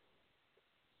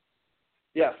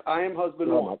 Yes, I am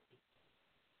husband one.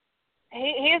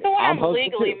 He's the one I'm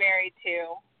legally married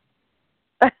to.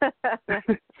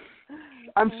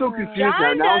 I'm so confused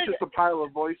now. Now it's just a pile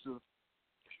of voices.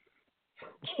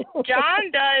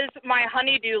 John does my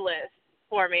honey-do list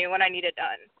for me when I need it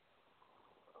done.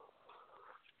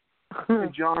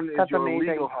 And John is your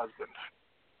legal husband.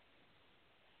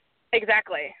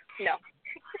 Exactly. No.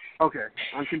 Okay,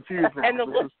 I'm confused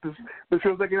now. This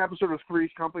feels like an episode of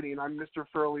Three's Company, and I'm Mr.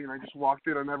 Furley, and I just walked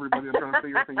in on everybody. I'm trying to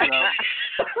figure things out.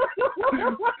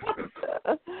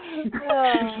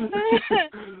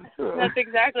 That's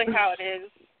exactly how it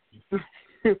is.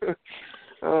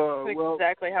 Well,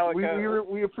 exactly how it goes.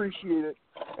 We appreciate it,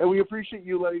 and we appreciate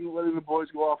you letting the boys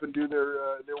go off and do their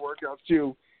workouts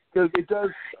too, because it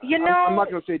does. I'm not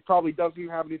going to say it probably doesn't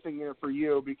have anything in it for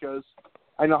you, because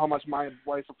I know how much my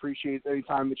wife appreciates any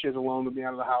time that she has alone with me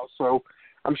out of the house. So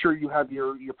I'm sure you have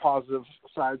your positive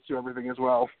sides to everything as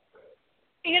well.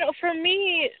 For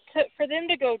me, for them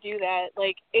to go do that,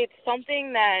 like, it's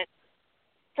something that,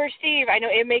 for Steve, I know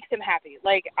it makes him happy.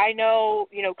 Like, I know,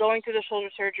 going through the shoulder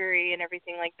surgery and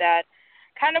everything like that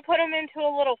kind of put him into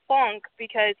a little funk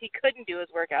because he couldn't do his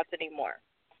workouts anymore.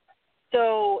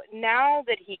 So now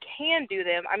that he can do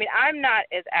them, I mean, I'm not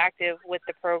as active with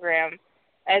the program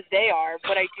as they are,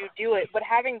 but I do it. But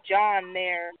having John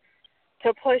there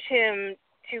to push him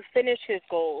to finish his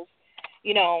goals,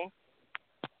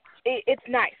 it's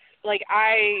nice. Like,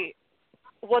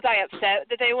 was I upset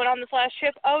that they went on this last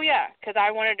trip? Oh, yeah, because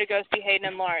I wanted to go see Hayden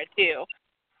and Laura, too.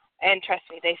 And trust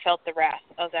me, they felt the wrath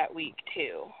of that week,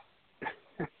 too.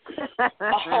 It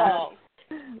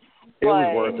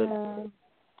was worth it.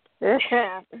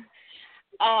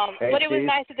 But it was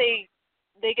nice that they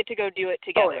get to go do it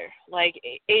together. Oh, yeah. Like,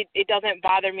 it doesn't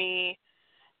bother me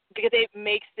because it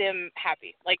makes them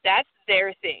happy. Like, that's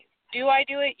their thing. Do I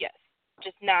do it? Yes.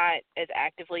 Just not as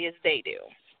actively as they do.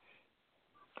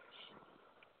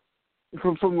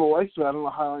 From the likes of it, I don't know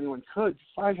how anyone could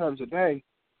 5 times a day.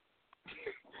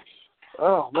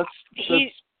 Oh,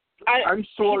 I'm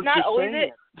sore just saying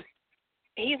it.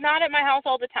 He's not at my house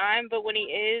all the time, but when he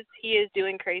is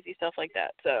doing crazy stuff like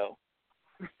that. So.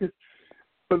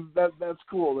 But that's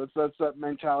cool. That's that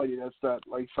mentality. That's that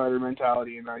like fighter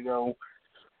mentality. And I know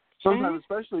sometimes,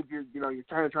 especially if you're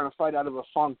kind of trying to fight out of a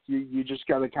funk, you just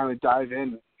got to kind of dive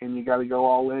in and you got to go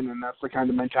all in, and that's the kind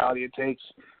of mentality it takes.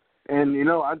 And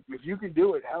if you can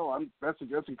do it, hell, that's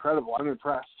incredible. I'm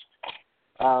impressed.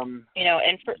 And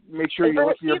make sure you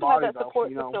look at your body though.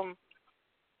 System,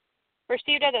 for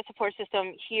Steve to have that support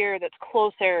system here that's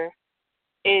closer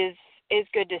is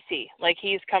good to see. Like,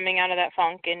 he's coming out of that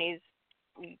funk and he's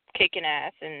kicking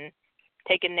ass and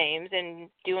taking names and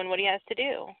doing what he has to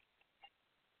do.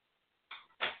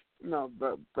 No,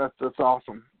 that's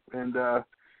awesome. And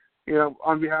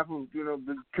on behalf of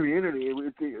the community,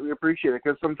 we appreciate it,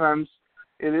 because sometimes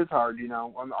it is hard,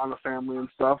 on the family and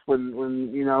stuff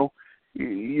when you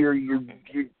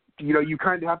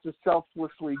kind of have to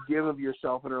selflessly give of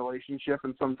yourself in a relationship,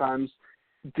 and sometimes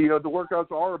the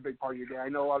workouts are a big part of your day. I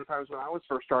know a lot of times when I was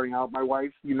first starting out, my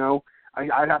wife,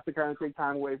 I'd have to kind of take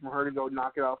time away from her to go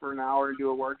knock it out for an hour and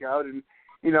do a workout, and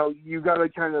you got to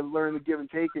kind of learn the give and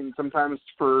take, and sometimes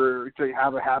to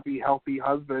have a happy, healthy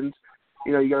husband,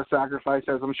 you got to sacrifice,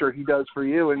 as I'm sure he does for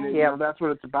you, and that's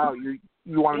what it's about.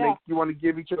 You want to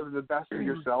give each other the best of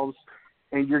yourselves,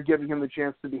 and you're giving him the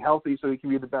chance to be healthy so he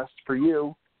can be the best for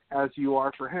you as you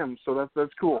are for him. So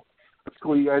that's cool. It's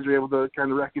cool you guys are able to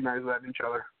kind of recognize that in each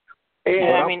other.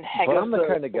 I'm the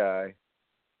kind of guy.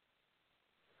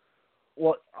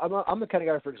 Well, I'm the kind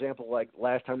of guy, for example, like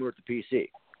last time we were at the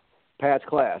PC, Pat's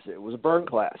class. It was a burn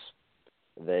class.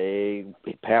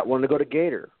 Pat wanted to go to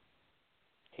Gator.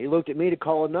 He looked at me to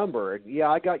call a number, and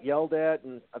I got yelled at,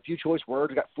 and a few choice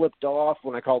words got flipped off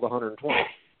when I called 120.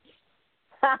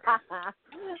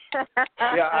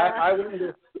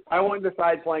 I went to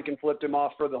side plank and flipped him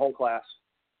off for the whole class.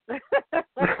 That's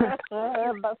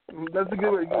a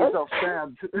good way to get yourself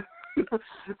stabbed.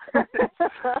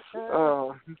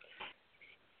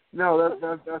 No,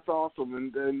 that's awesome,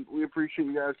 and we appreciate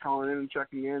you guys calling in and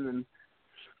checking in, and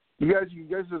you guys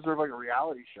deserve like a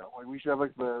reality show. Like, we should have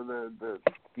like the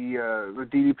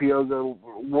DDP Yoga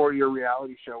Warrior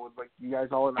reality show with like you guys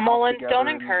all in the Mullins, house don't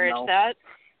together encourage and, that.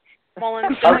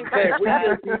 Mullins, don't encourage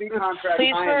that.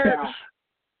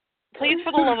 Please,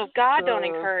 for the love of God, don't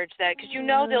encourage that, because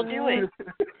they'll do it.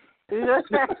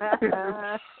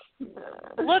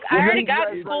 Look, I already got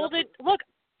scolded. Look,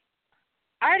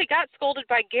 I already got scolded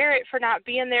by Garrett for not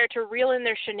being there to reel in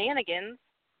their shenanigans.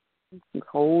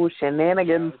 Oh,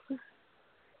 shenanigans.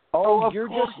 Oh, you're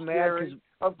just mad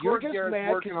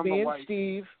because me and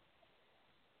Steve.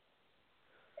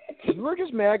 You were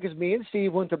just mad because me and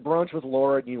Steve went to brunch with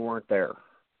Laura and you weren't there.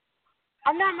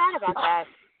 I'm not mad about that.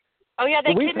 Oh, yeah,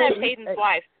 they kidnapped Hayden's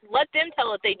wife. Let them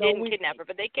tell it they didn't kidnap her,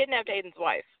 but they kidnapped Hayden's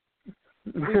wife.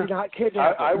 We did not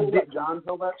kidnap her. I will let John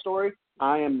tell that story.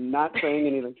 I am not saying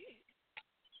anything.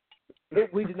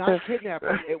 We did not kidnap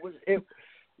her.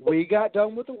 We got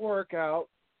done with the workout.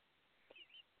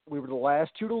 We were the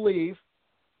last two to leave.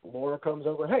 Laura comes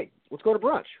over, hey, let's go to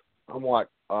brunch. I'm like,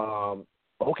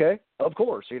 okay, of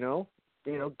course,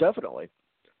 definitely.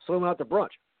 So we went out to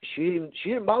brunch. She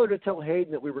didn't bother to tell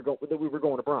Hayden that we were going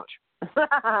to brunch.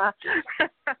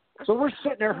 So we're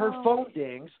sitting there, her phone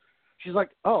dings. She's like,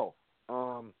 I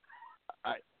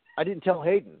didn't tell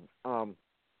Hayden. I'm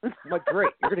like,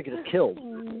 great, you're gonna get us killed.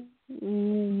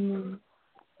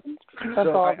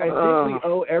 So I think we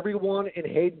owe everyone in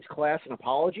Hayden's class an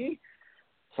apology.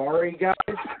 Sorry, guys.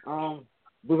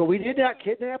 But we did not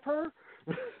kidnap her.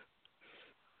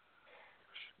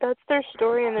 That's their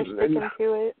story, and they're sticking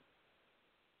to it.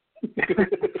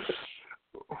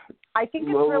 I think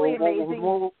it's really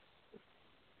amazing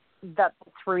that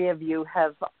the three of you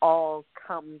have all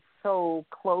come so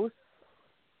close.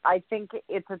 I think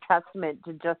it's a testament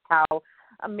to just how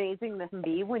amazing this can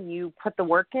be when you put the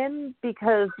work in,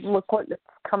 because look what's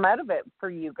come out of it for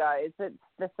you guys. It's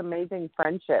this amazing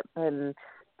friendship, and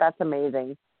that's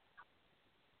amazing.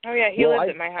 Oh, yeah, he lives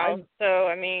at my house,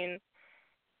 so,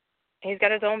 he's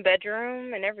got his own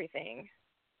bedroom and everything.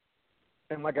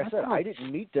 And like I said, I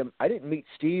didn't meet them. I didn't meet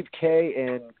Steve, Kay,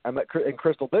 and I met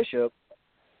Crystal Bishop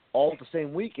all the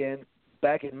same weekend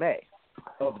back in May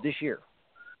of this year.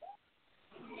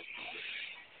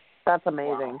 That's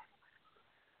amazing.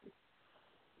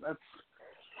 Wow.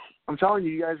 I'm telling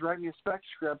you, guys write me a spec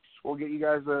script. We'll get you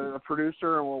guys a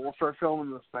producer, and we'll start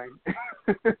filming this thing.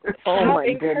 Oh my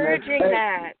encouraging goodness.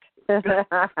 that.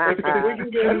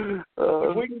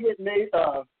 If we can get Nate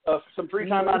some free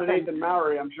time out of Nathan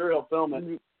Mowry, I'm sure he'll film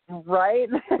it. Right?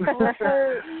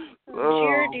 Dear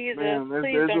Jesus,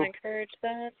 please don't encourage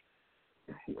that.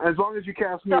 As long as you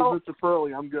cast me as Mr.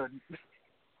 Furley, I'm good.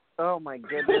 Oh my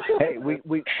goodness. Hey,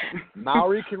 we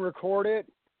Mowry can record it.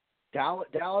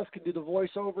 Dallas can do the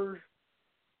voiceover.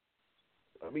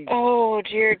 Oh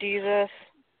dear Jesus.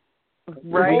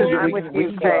 Right, I'm with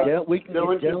you, Kay.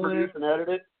 Dylan can produce and edit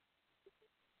it.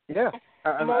 Yeah.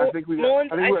 I think we got.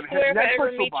 Mullins, I think I we got swear if I Netflix ever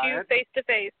will meet buy you it. face to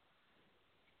face.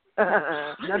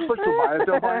 Netflix will buy it.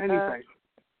 They'll buy anything.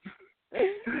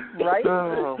 Right?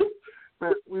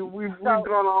 Man, we've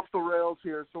gone off the rails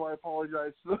here, so I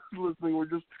apologize to those listening.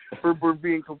 We're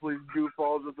being complete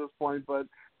goofballs at this point, but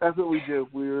that's what we do.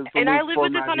 And I live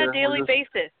with this on a daily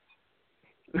basis.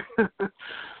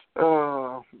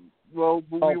 Well, we'll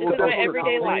my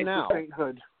everyday life now.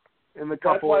 Sainthood in the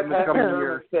couple in the coming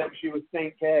year. Said she was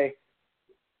Saint K.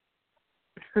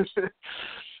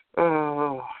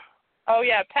 Oh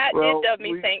yeah, Pat did dub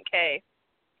me Saint K.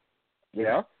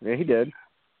 Yeah, he did.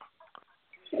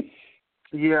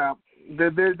 Yeah,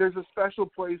 there's a special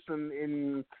place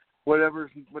in whatever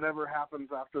happens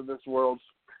after this world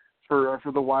for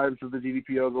the wives of the DDP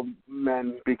Yoga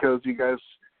men, because you guys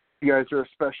are a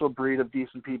special breed of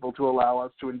decent people to allow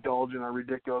us to indulge in our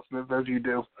ridiculousness as you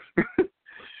do.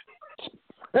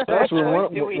 Actually,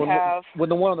 when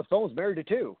the one on the phone is married to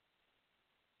two.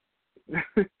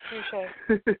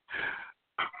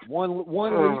 One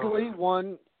legally,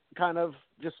 one kind of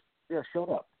just showed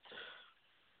up.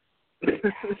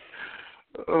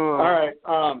 All right.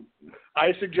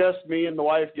 I suggest me and the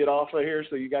wife get off of here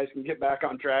so you guys can get back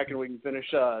on track and we can finish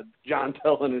John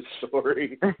telling his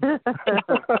story. All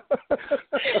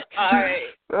right.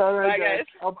 Bye, guys.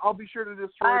 I'll be sure to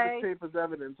destroy the tape as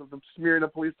evidence of them smearing the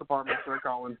police department they're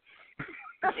calling.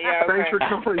 Yeah, Thanks for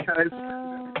coming, guys.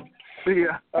 See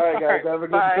ya. All right, guys. Have a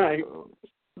good night.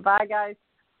 Bye, guys.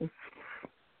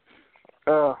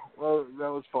 Well, that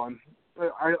was fun.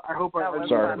 I hope I'm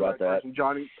sorry about that.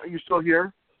 Johnny, are you still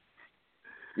here?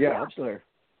 Yeah, I'm still here.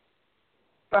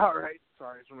 All right.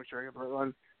 Sorry, just want to make sure I get the right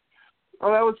one.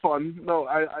 Oh, that was fun. No,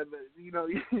 you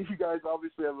guys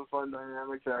obviously have a fun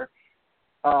dynamic there.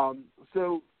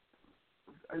 So,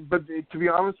 but to be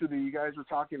honest with you, you guys were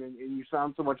talking and you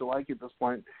sound so much alike at this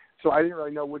point. So I didn't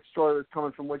really know which story was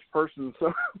coming from which person.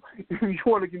 So if you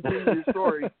want to continue your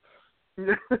story.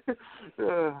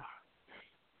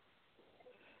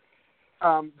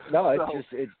 No,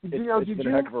 it's been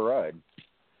a heck of a ride.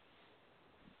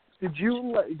 Did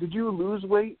you lose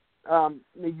weight?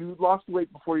 You lost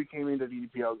weight before you came into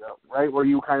DDP Yoga, right? Were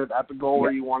you kind of at the goal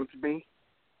where you wanted to be?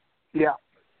 Yeah.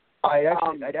 I'd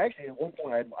actually at one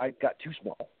point I got too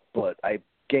small, but I'd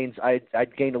gained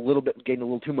a little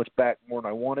too much back more than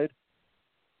I wanted.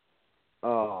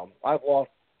 I've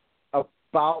lost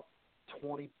about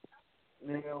 20.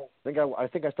 I think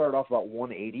I started off about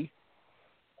 180.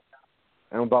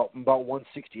 I'm about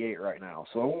 168 right now.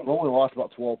 So I've only lost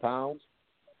about 12 pounds,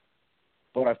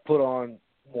 but I've put on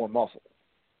more muscle.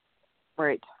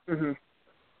 Right. Mm-hmm.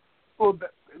 Well,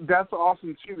 that's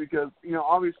awesome, too, because,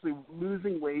 obviously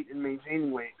losing weight and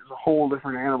maintaining weight is a whole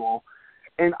different animal.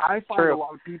 And I find a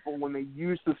lot of people, when they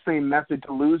use the same method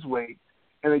to lose weight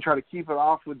and they try to keep it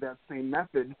off with that same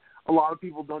method, a lot of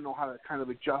people don't know how to kind of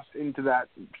adjust into that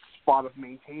spot of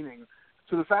maintaining.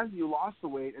 So the fact that you lost the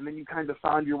weight and then you kind of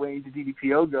found your way into DDP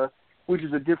Yoga, which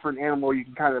is a different animal where you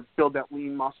can kind of build that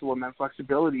lean muscle and that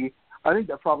flexibility, I think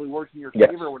that probably works in your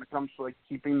favor when it comes to,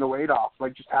 keeping the weight off,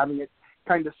 just having it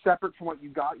kind of separate from what you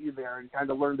got you there and kind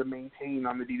of learn to maintain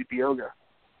on the DDP Yoga.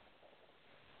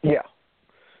 Yeah.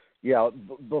 Yeah,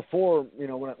 before,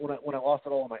 when I lost it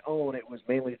all on my own, it was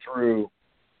mainly through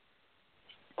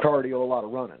cardio, a lot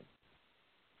of running.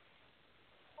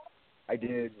 I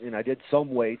did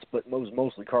some weights, but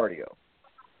mostly cardio.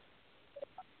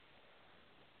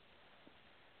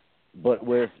 But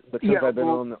since I've been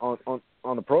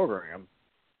on the program,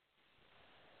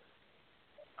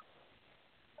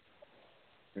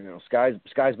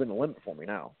 sky's been the limit for me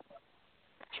now.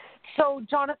 So,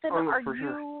 Jonathan,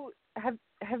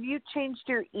 have you changed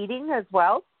your eating as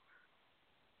well?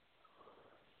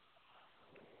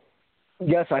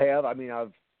 Yes, I have. I mean, I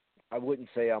wouldn't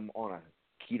say I'm on a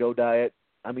keto diet.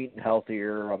 I'm eating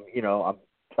healthier.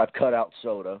 I've cut out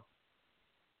soda.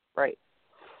 Right.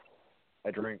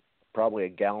 I drink probably a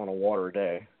gallon of water a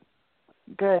day.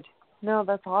 Good. No,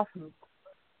 that's awesome.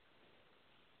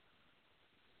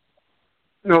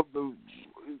 No,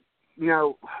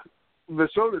 the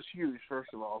soda's huge.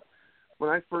 First of all, when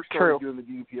I first started doing the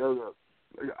DDP Yoga,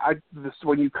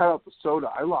 when you cut out the soda,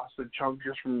 I lost a chunk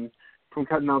just from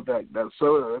cutting out that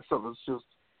soda. That stuff is just,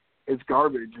 it's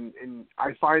garbage, and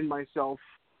I find myself,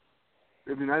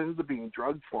 that ends up being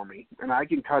drugged for me, and I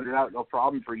can cut it out no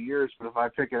problem for years, but if I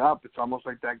pick it up, it's almost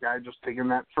like that guy just taking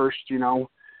that first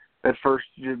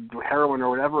heroin or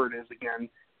whatever it is again.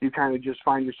 You kind of just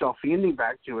find yourself feeding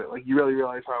back to it. You really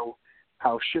realize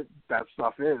how shit that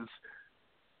stuff is.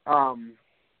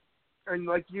 And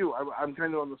like you, I'm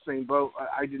kind of on the same boat.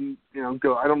 I didn't,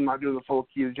 go. I'm not doing the full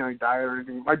ketogenic diet or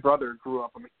anything. My brother grew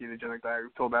up on the ketogenic diet.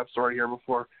 We've told that story here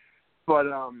before. But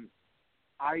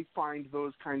I find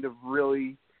those kind of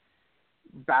really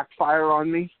backfire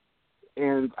on me,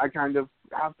 and I kind of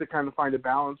have to kind of find a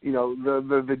balance.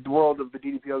 The world of the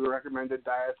DDP Yoga recommended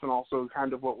diets and also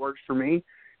kind of what works for me,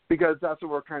 because that's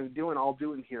what we're kind of all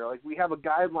doing here. Like, we have a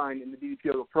guideline in the DDP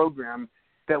Yoga program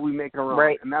that we make our own.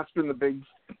 Right. And that's been the big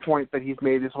point that he's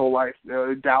made his whole life.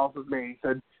 Dallas has made. He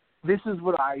said, this is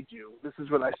what I do. This is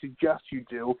what I suggest you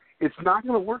do. It's not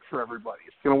going to work for everybody.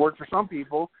 It's going to work for some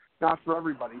people, not for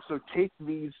everybody. So take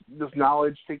this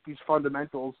knowledge, take these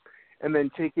fundamentals, and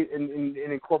then take it and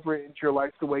incorporate it into your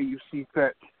life the way you see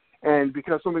fit. And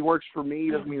because something works for me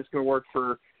doesn't mean it's going to work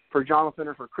for Jonathan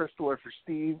or for Crystal or for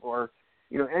Steve or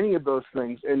any of those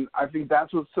things. And I think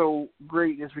that's what's so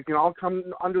great is we can all come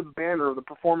under the banner of the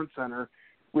Performance Center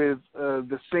with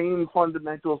the same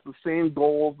fundamentals, the same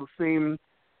goals, the same,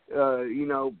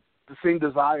 the same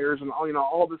desires and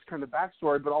all this kind of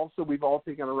backstory, but also we've all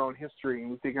taken our own history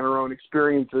and we've taken our own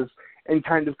experiences and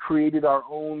kind of created our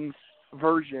own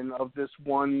version of this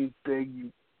one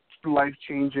big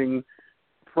life-changing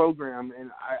program.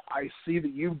 And I see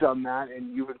that you've done that,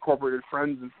 and you've incorporated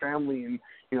friends and family and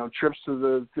trips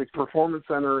to the Performance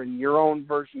Center and your own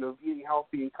version of eating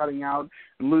healthy and cutting out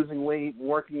and losing weight and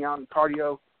working out and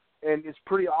cardio. And it's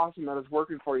pretty awesome that it's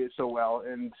working for you so well.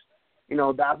 And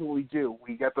that's what we do.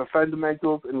 We get the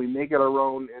fundamentals and we make it our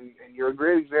own. And you're a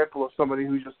great example of somebody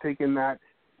who's just taking that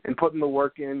and putting the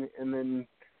work in. And then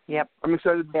I'm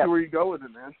excited to see where you go with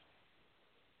it, man.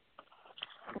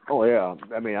 Oh, yeah.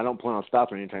 I mean, I don't plan on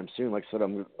stopping anytime soon. Like I said,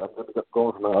 I'm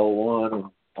going for my L1. And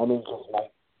I mean,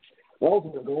 my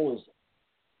ultimate goal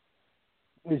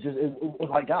is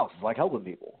like Dallas. It's like helping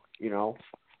people,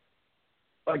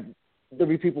 Like, there'll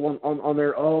be people on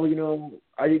there,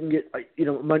 I didn't get,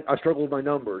 I struggled with my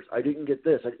numbers. I didn't get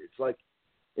this. It's like,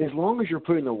 as long as you're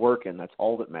putting the work in, that's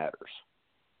all that matters.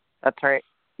 That's right.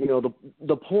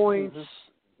 The points,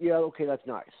 okay, that's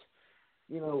nice.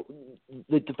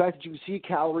 The fact that you see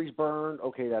calories burned,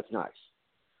 okay, that's nice.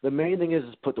 The main thing is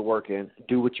put the work in,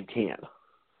 do what you can.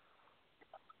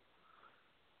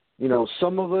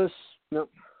 Some of us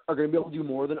are going to be able to do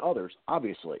more than others,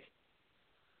 obviously.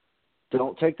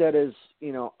 Don't take that as,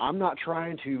 I'm not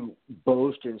trying to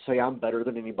boast and say I'm better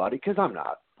than anybody, because I'm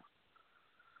not.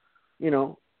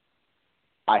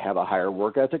 I have a higher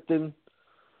work ethic than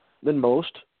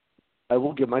most. I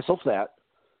will give myself that.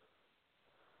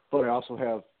 But I also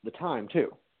have the time,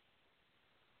 too.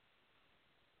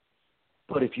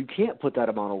 But if you can't put that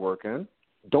amount of work in,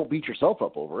 don't beat yourself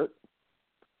up over it.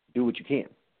 Do what you can.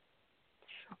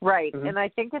 Right. Mm-hmm. And I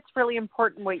think it's really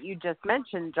important what you just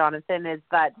mentioned, Jonathan, is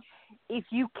that if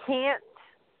you can't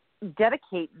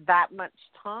dedicate that much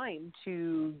time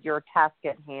to your task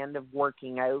at hand of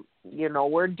working out,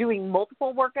 we're doing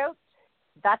multiple workouts,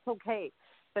 that's okay.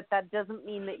 But that doesn't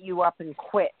mean that you up and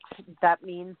quit. That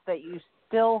means that you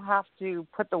still have to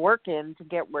put the work in to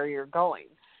get where you're going.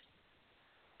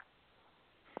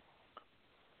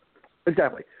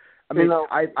 Exactly. I mean,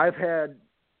 I've had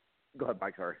 – go ahead,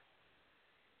 Mike, sorry.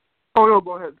 Oh, no,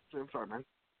 go ahead. I'm sorry, man.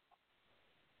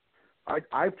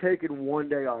 I've taken one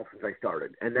day off since I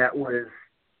started, and that was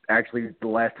actually the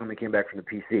last time I came back from the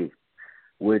PC,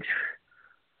 which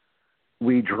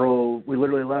we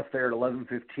literally left there at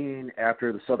 11:15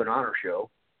 after the Southern Honor Show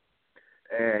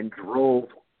and drove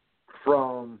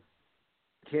from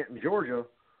Canton, Georgia,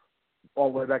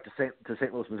 all the way back to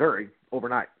St. Louis, Missouri,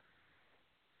 overnight.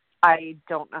 I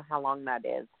don't know how long that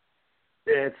is.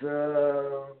 It's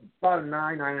about a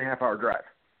 9.5 hour drive.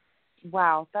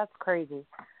 Wow, that's crazy.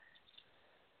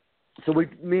 So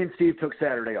me and Steve took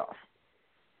Saturday off.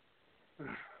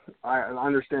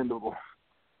 Understandable.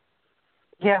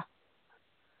 Yeah.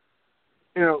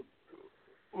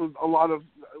 A lot of,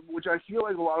 which I feel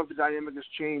like a lot of the dynamic has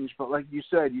changed, but like you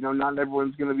said, not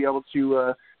everyone's going to be able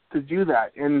to do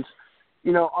that. And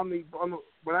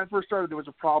when I first started, there was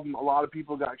a problem. A lot of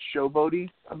people got showboaty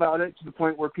about it to the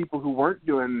point where people who weren't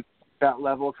doing that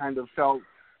level kind of felt,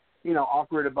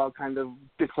 awkward about kind of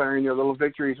declaring their little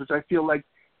victories, which I feel like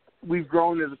we've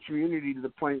grown as a community to the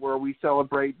point where we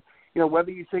celebrate,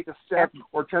 whether you take a step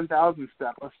or 10,000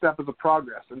 steps, a step is a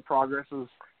progress, and progress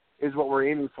is what we're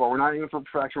aiming for. We're not aiming for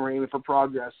perfection, we're aiming for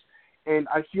progress. And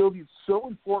I feel it's so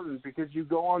important because you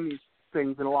go on these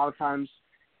things, and a lot of times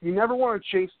you never want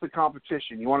to chase the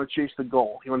competition. You want to chase the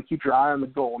goal. You want to keep your eye on the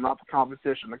goal, not the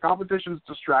competition. The competition is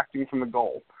distracting from the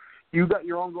goal. You've got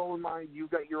your own goal in mind. You've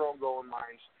got your own goal in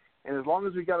mind. And as long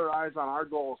as we got our eyes on our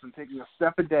goals and taking a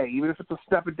step a day, even if it's a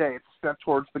step a day, it's a step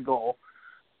towards the goal.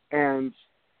 And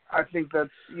I think that's,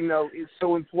 it's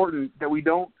so important that we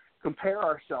don't compare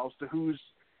ourselves to who's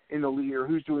in the lead or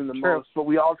who's doing the most, but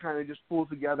we all kind of just pull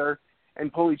together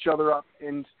and pull each other up.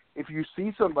 And if you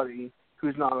see somebody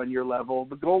who's not on your level,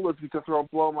 the goal is to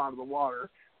blow them out of the water.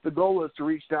 The goal is to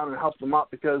reach down and help them up,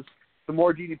 because the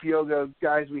more DDP yoga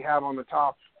guys we have on the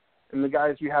top and the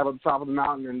guys we have on the top of the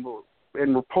mountain, and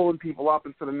we're pulling people up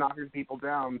instead of knocking people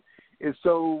down, is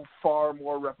so far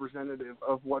more representative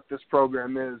of what this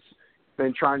program is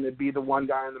than trying to be the one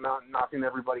guy on the mountain knocking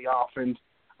everybody off. And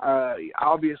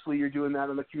obviously you're doing that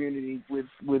in the community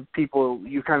with people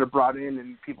you kind of brought in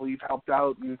and people you've helped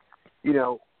out, and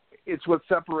it's what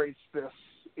separates this.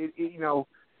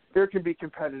 There can be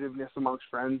competitiveness amongst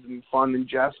friends and fun and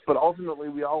jest, but ultimately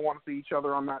we all want to see each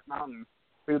other on that mountain.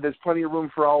 There's plenty of room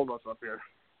for all of us up here.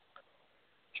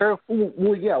 True.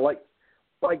 Well, yeah, like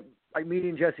me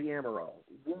and Jesse Amaral,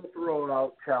 we'll throw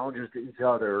out challenges to each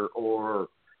other, or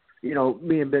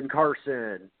me and Ben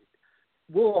Carson,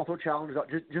 we'll also challenge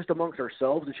just amongst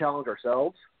ourselves to challenge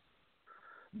ourselves.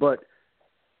 But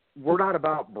we're not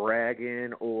about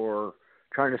bragging or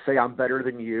trying to say I'm better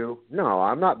than you. No,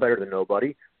 I'm not better than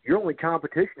nobody. Your only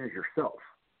competition is yourself.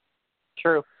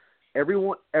 True.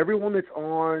 Everyone that's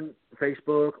on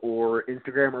Facebook or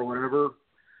Instagram or whatever,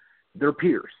 they're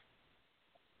peers.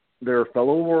 They're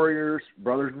fellow warriors,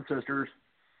 brothers and sisters.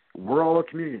 We're all a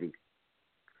community.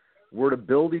 We're to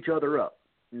build each other up,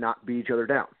 not beat each other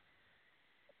down.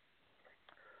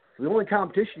 So the only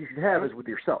competition you should have is with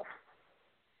yourself.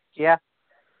 Yeah.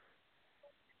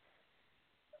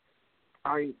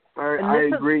 I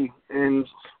agree. And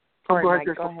sorry, go ahead,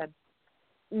 Mike, go ahead.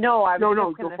 No, I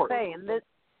was just going to say, and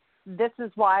this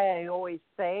is why I always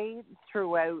say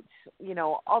throughout,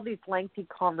 all these lengthy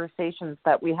conversations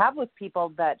that we have with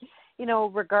people that,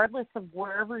 regardless of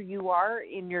wherever you are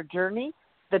in your journey,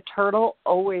 the turtle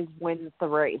always wins the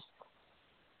race.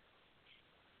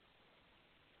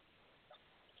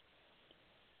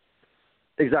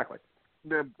 Exactly.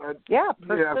 Yeah,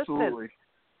 absolutely.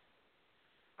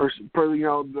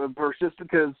 The persistent,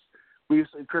 because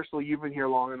Crystal, you've been here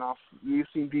long enough. You've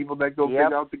seen people that go big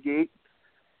out the gate,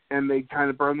 and they kind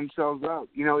of burn themselves out.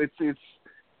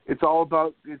 It's all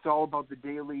about the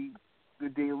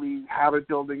daily habit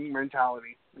building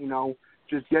mentality.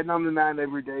 Just getting on the mat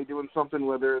every day, doing something,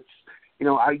 whether it's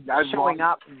I've showing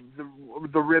lost up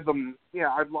the rhythm. Yeah,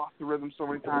 I've lost the rhythm so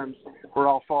many times where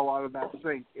I'll fall out of that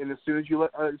sync. And as soon as you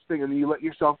let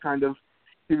yourself kind of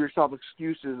give yourself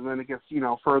excuses, and then it gets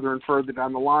further and further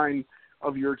down the line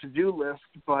of your to-do list.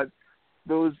 But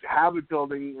those habit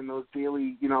building and those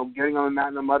daily, getting on the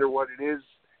mat no matter what it is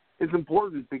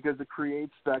important, because it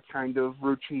creates that kind of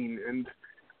routine. And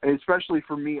especially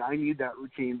for me, I need that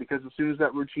routine, because as soon as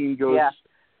that routine goes,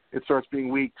 it starts being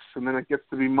weeks, and then it gets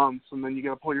to be months, and then you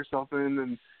got to pull yourself in.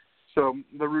 And so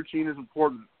the routine is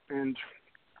important and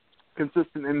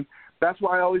consistent. And that's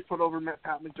why I always put over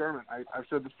Pat McDermott. I've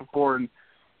said this before, and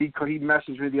he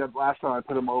messaged me the last time I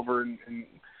put him over, and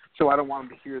so I don't want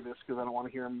him to hear this, because I don't want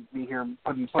to hear him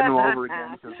putting him over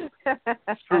again, because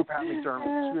screw Pat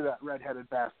McDermott, screw that redheaded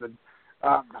bastard.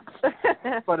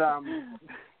 But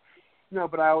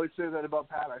I always say that about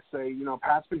Pat. I say,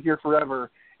 Pat's been here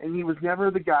forever, and he was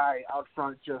never the guy out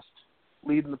front just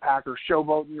leading the pack or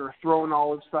showboating or throwing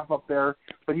all his stuff up there,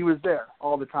 but he was there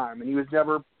all the time, and he was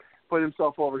never put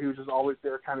himself over. He was just always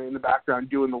there, kind of in the background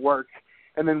doing the work.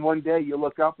 And then one day you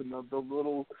look up, and the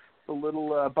little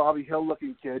Bobby Hill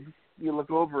looking kid, you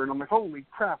look over, and I'm like, holy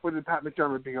crap, when did Pat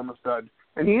McDermott become a stud?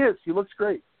 And he is. He looks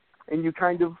great. And you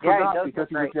kind of forgot, because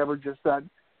he was never just that.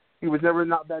 He was never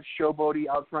not that showboaty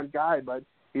out front guy, but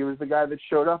he was the guy that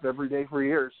showed up every day for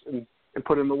years and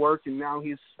put in the work. And now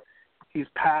he's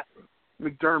Pat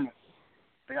McDermott.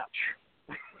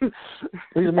 Bitch.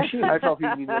 He's a machine. I felt he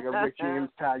needed like a Rick James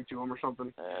tag to him or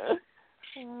something.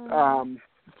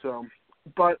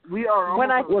 But we are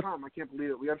almost out of time. I can't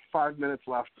believe it. We have 5 minutes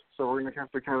left, so we're going to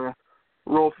have to kind of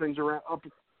roll things around.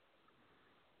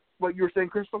 What you were saying,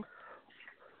 Crystal?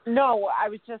 No, I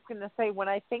was just going to say, when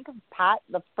I think of Pat,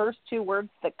 the first two words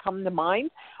that come to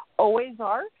mind always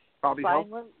are Bobby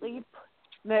silently.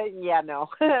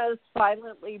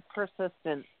 Silently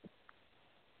persistent.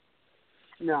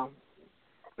 No,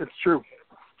 it's true.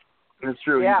 It's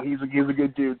true. Yeah. He's a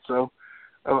good dude. So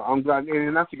I'm glad,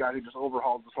 and that's a guy who just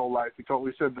overhauled his whole life.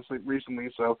 We said this recently,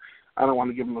 so I don't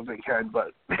want to give him a big head,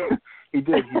 but he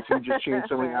did. He just changed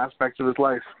so many aspects of his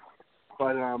life.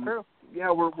 But yeah,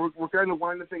 we're kind of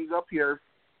winding things up here.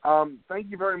 Thank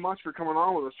you very much for coming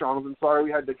on with us, Jonathan. Sorry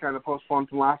we had to kind of postpone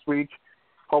from last week.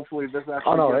 Hopefully this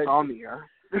actually gets on the air.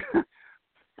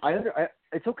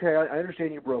 It's okay. I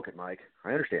understand you broke it, Mike.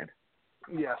 I understand.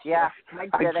 Yes. Yeah,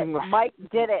 Mike did it. Mike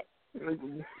did it.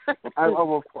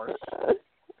 Of course.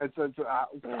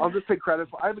 I'll just take credit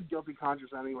for. I have a guilty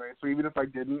conscience anyway, so even if I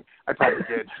didn't, I probably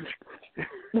did.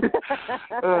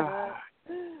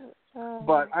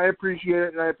 But I appreciate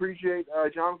it, and I appreciate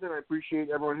Jonathan. I appreciate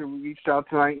everyone who reached out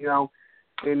tonight. You know,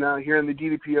 here in the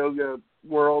DDP Yoga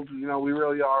world, you know, we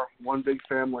really are one big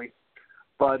family.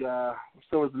 But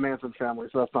so is the Manson family,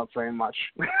 so that's not saying much.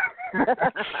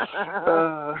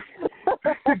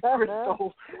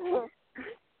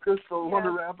 Crystal, want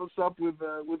to wrap us up with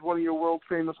one of your world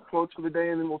famous quotes for the day,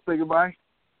 and then we'll say goodbye?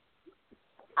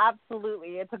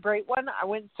 Absolutely. It's a great one. I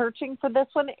went searching for this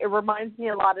one. It reminds me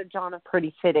a lot of John,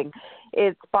 pretty fitting.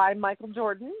 It's by Michael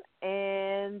Jordan,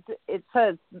 and it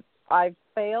says, I've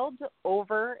failed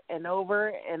over and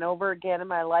over and over again in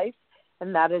my life,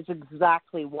 and that is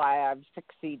exactly why I've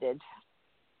succeeded.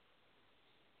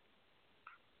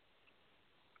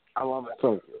 I love it.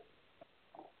 So,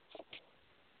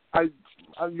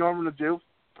 you know what I'm going to do?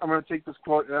 I'm going to take this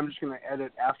quote, and I'm just going to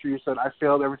edit after you said, I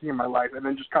failed everything in my life, and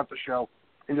then just cut the show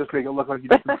and just make it look like you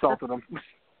just insulted them.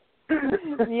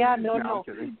 Yeah, no, don't.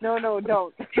 No,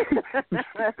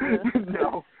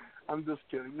 I'm just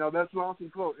kidding. No, that's an awesome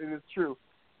quote, and it's true.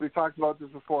 We've talked about this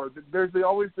before. There's the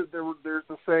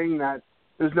saying that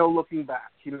there's no looking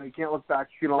back. You know, you can't look back.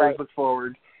 You can always look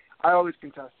forward. I always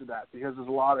contest to that because there's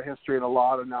a lot of history and a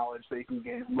lot of knowledge that you can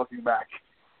gain from looking back.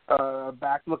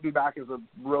 Looking back is a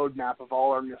roadmap of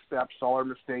all our missteps, all our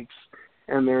mistakes,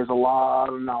 and there's a lot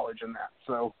of knowledge in that.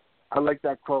 So I like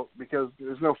that quote because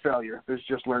there's no failure. There's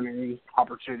just learning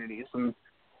opportunities, and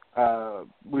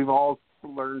we've all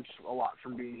learned a lot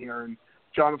from being here. And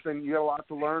Jonathan, you got a lot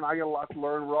to learn. I got a lot to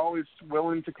learn. We're always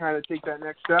willing to kind of take that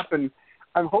next step, and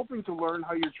I'm hoping to learn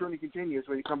how your journey continues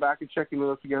when you come back and check in with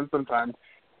us again sometime,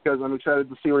 because I'm excited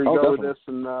to see where you go definitely. with this,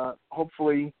 and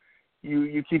hopefully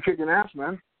you keep kicking ass,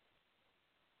 man.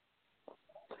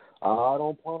 I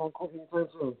don't plan on quitting for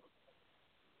soon.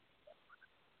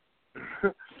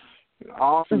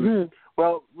 Awesome. Mm-hmm.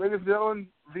 Well, ladies and gentlemen,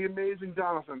 the amazing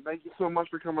Jonathan, thank you so much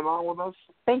for coming on with us.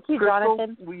 Thank you, Crystal,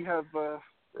 Jonathan.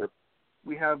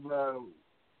 We have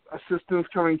assistants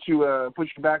coming to put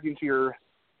you back into your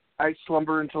ice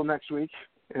slumber until next week,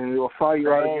 and we'll fly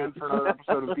you out again for another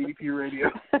episode of DDP Radio.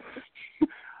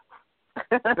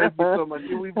 Thank you so much.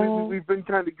 We've been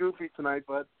kind of goofy tonight,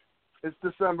 but it's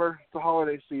December. It's the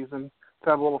holiday season.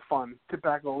 Let's have a little fun. Tip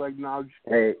back a little eggnog.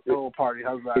 Hey, a little party.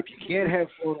 How's that? If you can't have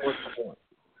fun, what's the point?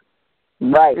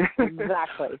 Right.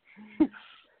 Exactly.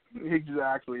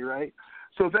 Exactly, right?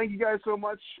 So thank you guys so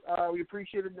much. We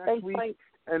appreciate it next week. Mike.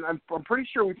 And I'm pretty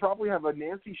sure we probably have a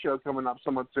Nancy show coming up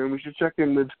somewhat soon. We should check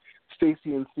in with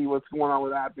Stacy and see what's going on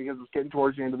with that because it's getting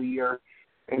towards the end of the year.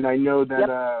 And I know that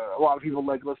a lot of people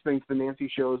like listening to the Nancy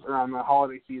shows around the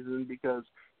holiday season because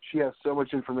she has so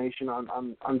much information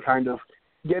on kind of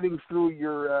getting through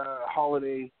your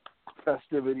holiday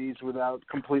festivities without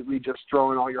completely just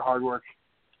throwing all your hard work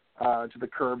to the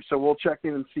curb. So we'll check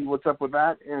in and see what's up with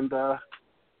that. And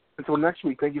until next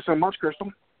week, thank you so much,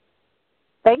 Crystal.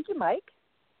 Thank you, Mike.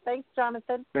 Thanks,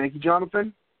 Jonathan. Thank you,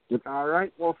 Jonathan. Yep. All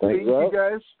right. Well, Thanks, thank you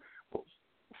guys. We'll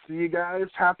see you guys.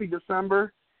 Happy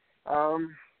December.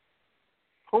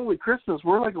 Holy Christmas.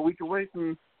 We're like a week away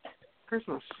from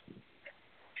Christmas.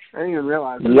 I didn't even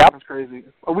realize it. Yep. That's crazy.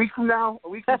 A week from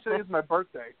today is my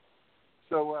birthday.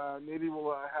 So maybe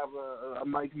we'll have a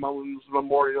Mike Mullins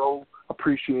Memorial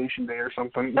Appreciation Day or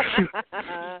something.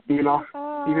 You know,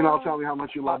 you can all tell me how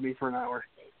much you love me for an hour.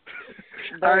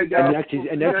 All right, guys. And next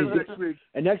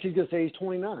he's going to say he's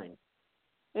 29.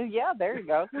 Yeah, there you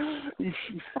go.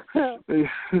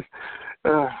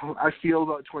 I feel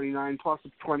about 29, plus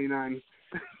it's 29.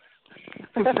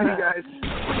 See you guys.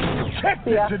 Checked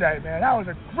it today, man. That was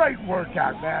a great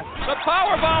workout, man. The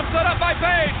power bomb set up by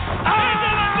Page. Into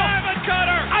the Diamond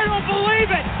Cutter. I don't believe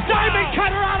it. Diamond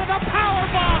Cutter out of the power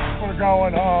bomb. We're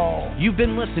going home. You've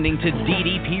been listening to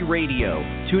DDP Radio.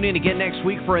 Tune in again next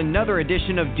week for another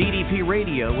edition of DDP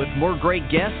Radio with more great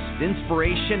guests,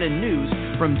 inspiration, and news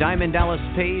from Diamond Dallas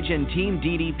Page and Team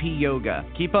DDP Yoga.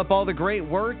 Keep up all the great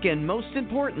work and, most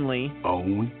importantly,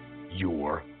 own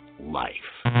your life.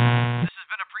 This has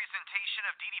been a presentation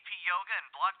of DDP Yoga and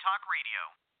Blog Talk Radio.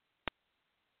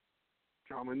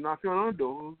 Come and knock on our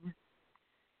door.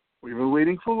 We've been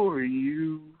waiting for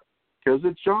you. 'Cause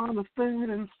it's Jonathan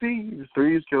and Steve,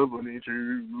 Three's Company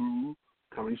 2,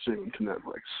 coming soon to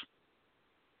Netflix.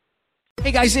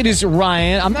 Hey guys, it is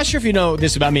Ryan. I'm not sure if you know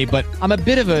this about me, but I'm a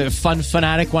bit of a fun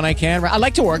fanatic when I can. I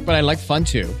like to work, but I like fun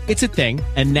too. It's a thing.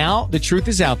 And now the truth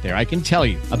is out there. I can tell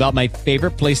you about my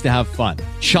favorite place to have fun.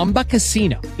 Chumba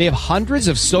Casino. They have hundreds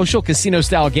of social casino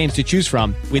style games to choose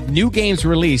from with new games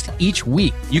released each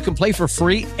week. You can play for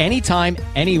free anytime,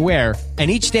 anywhere. And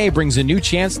each day brings a new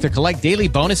chance to collect daily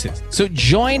bonuses. So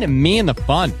join me in the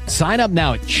fun. Sign up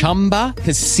now at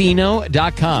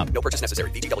ChumbaCasino.com. No purchase necessary.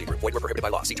 VGW Group. Void where prohibited by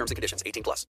law. See terms and conditions. 18+.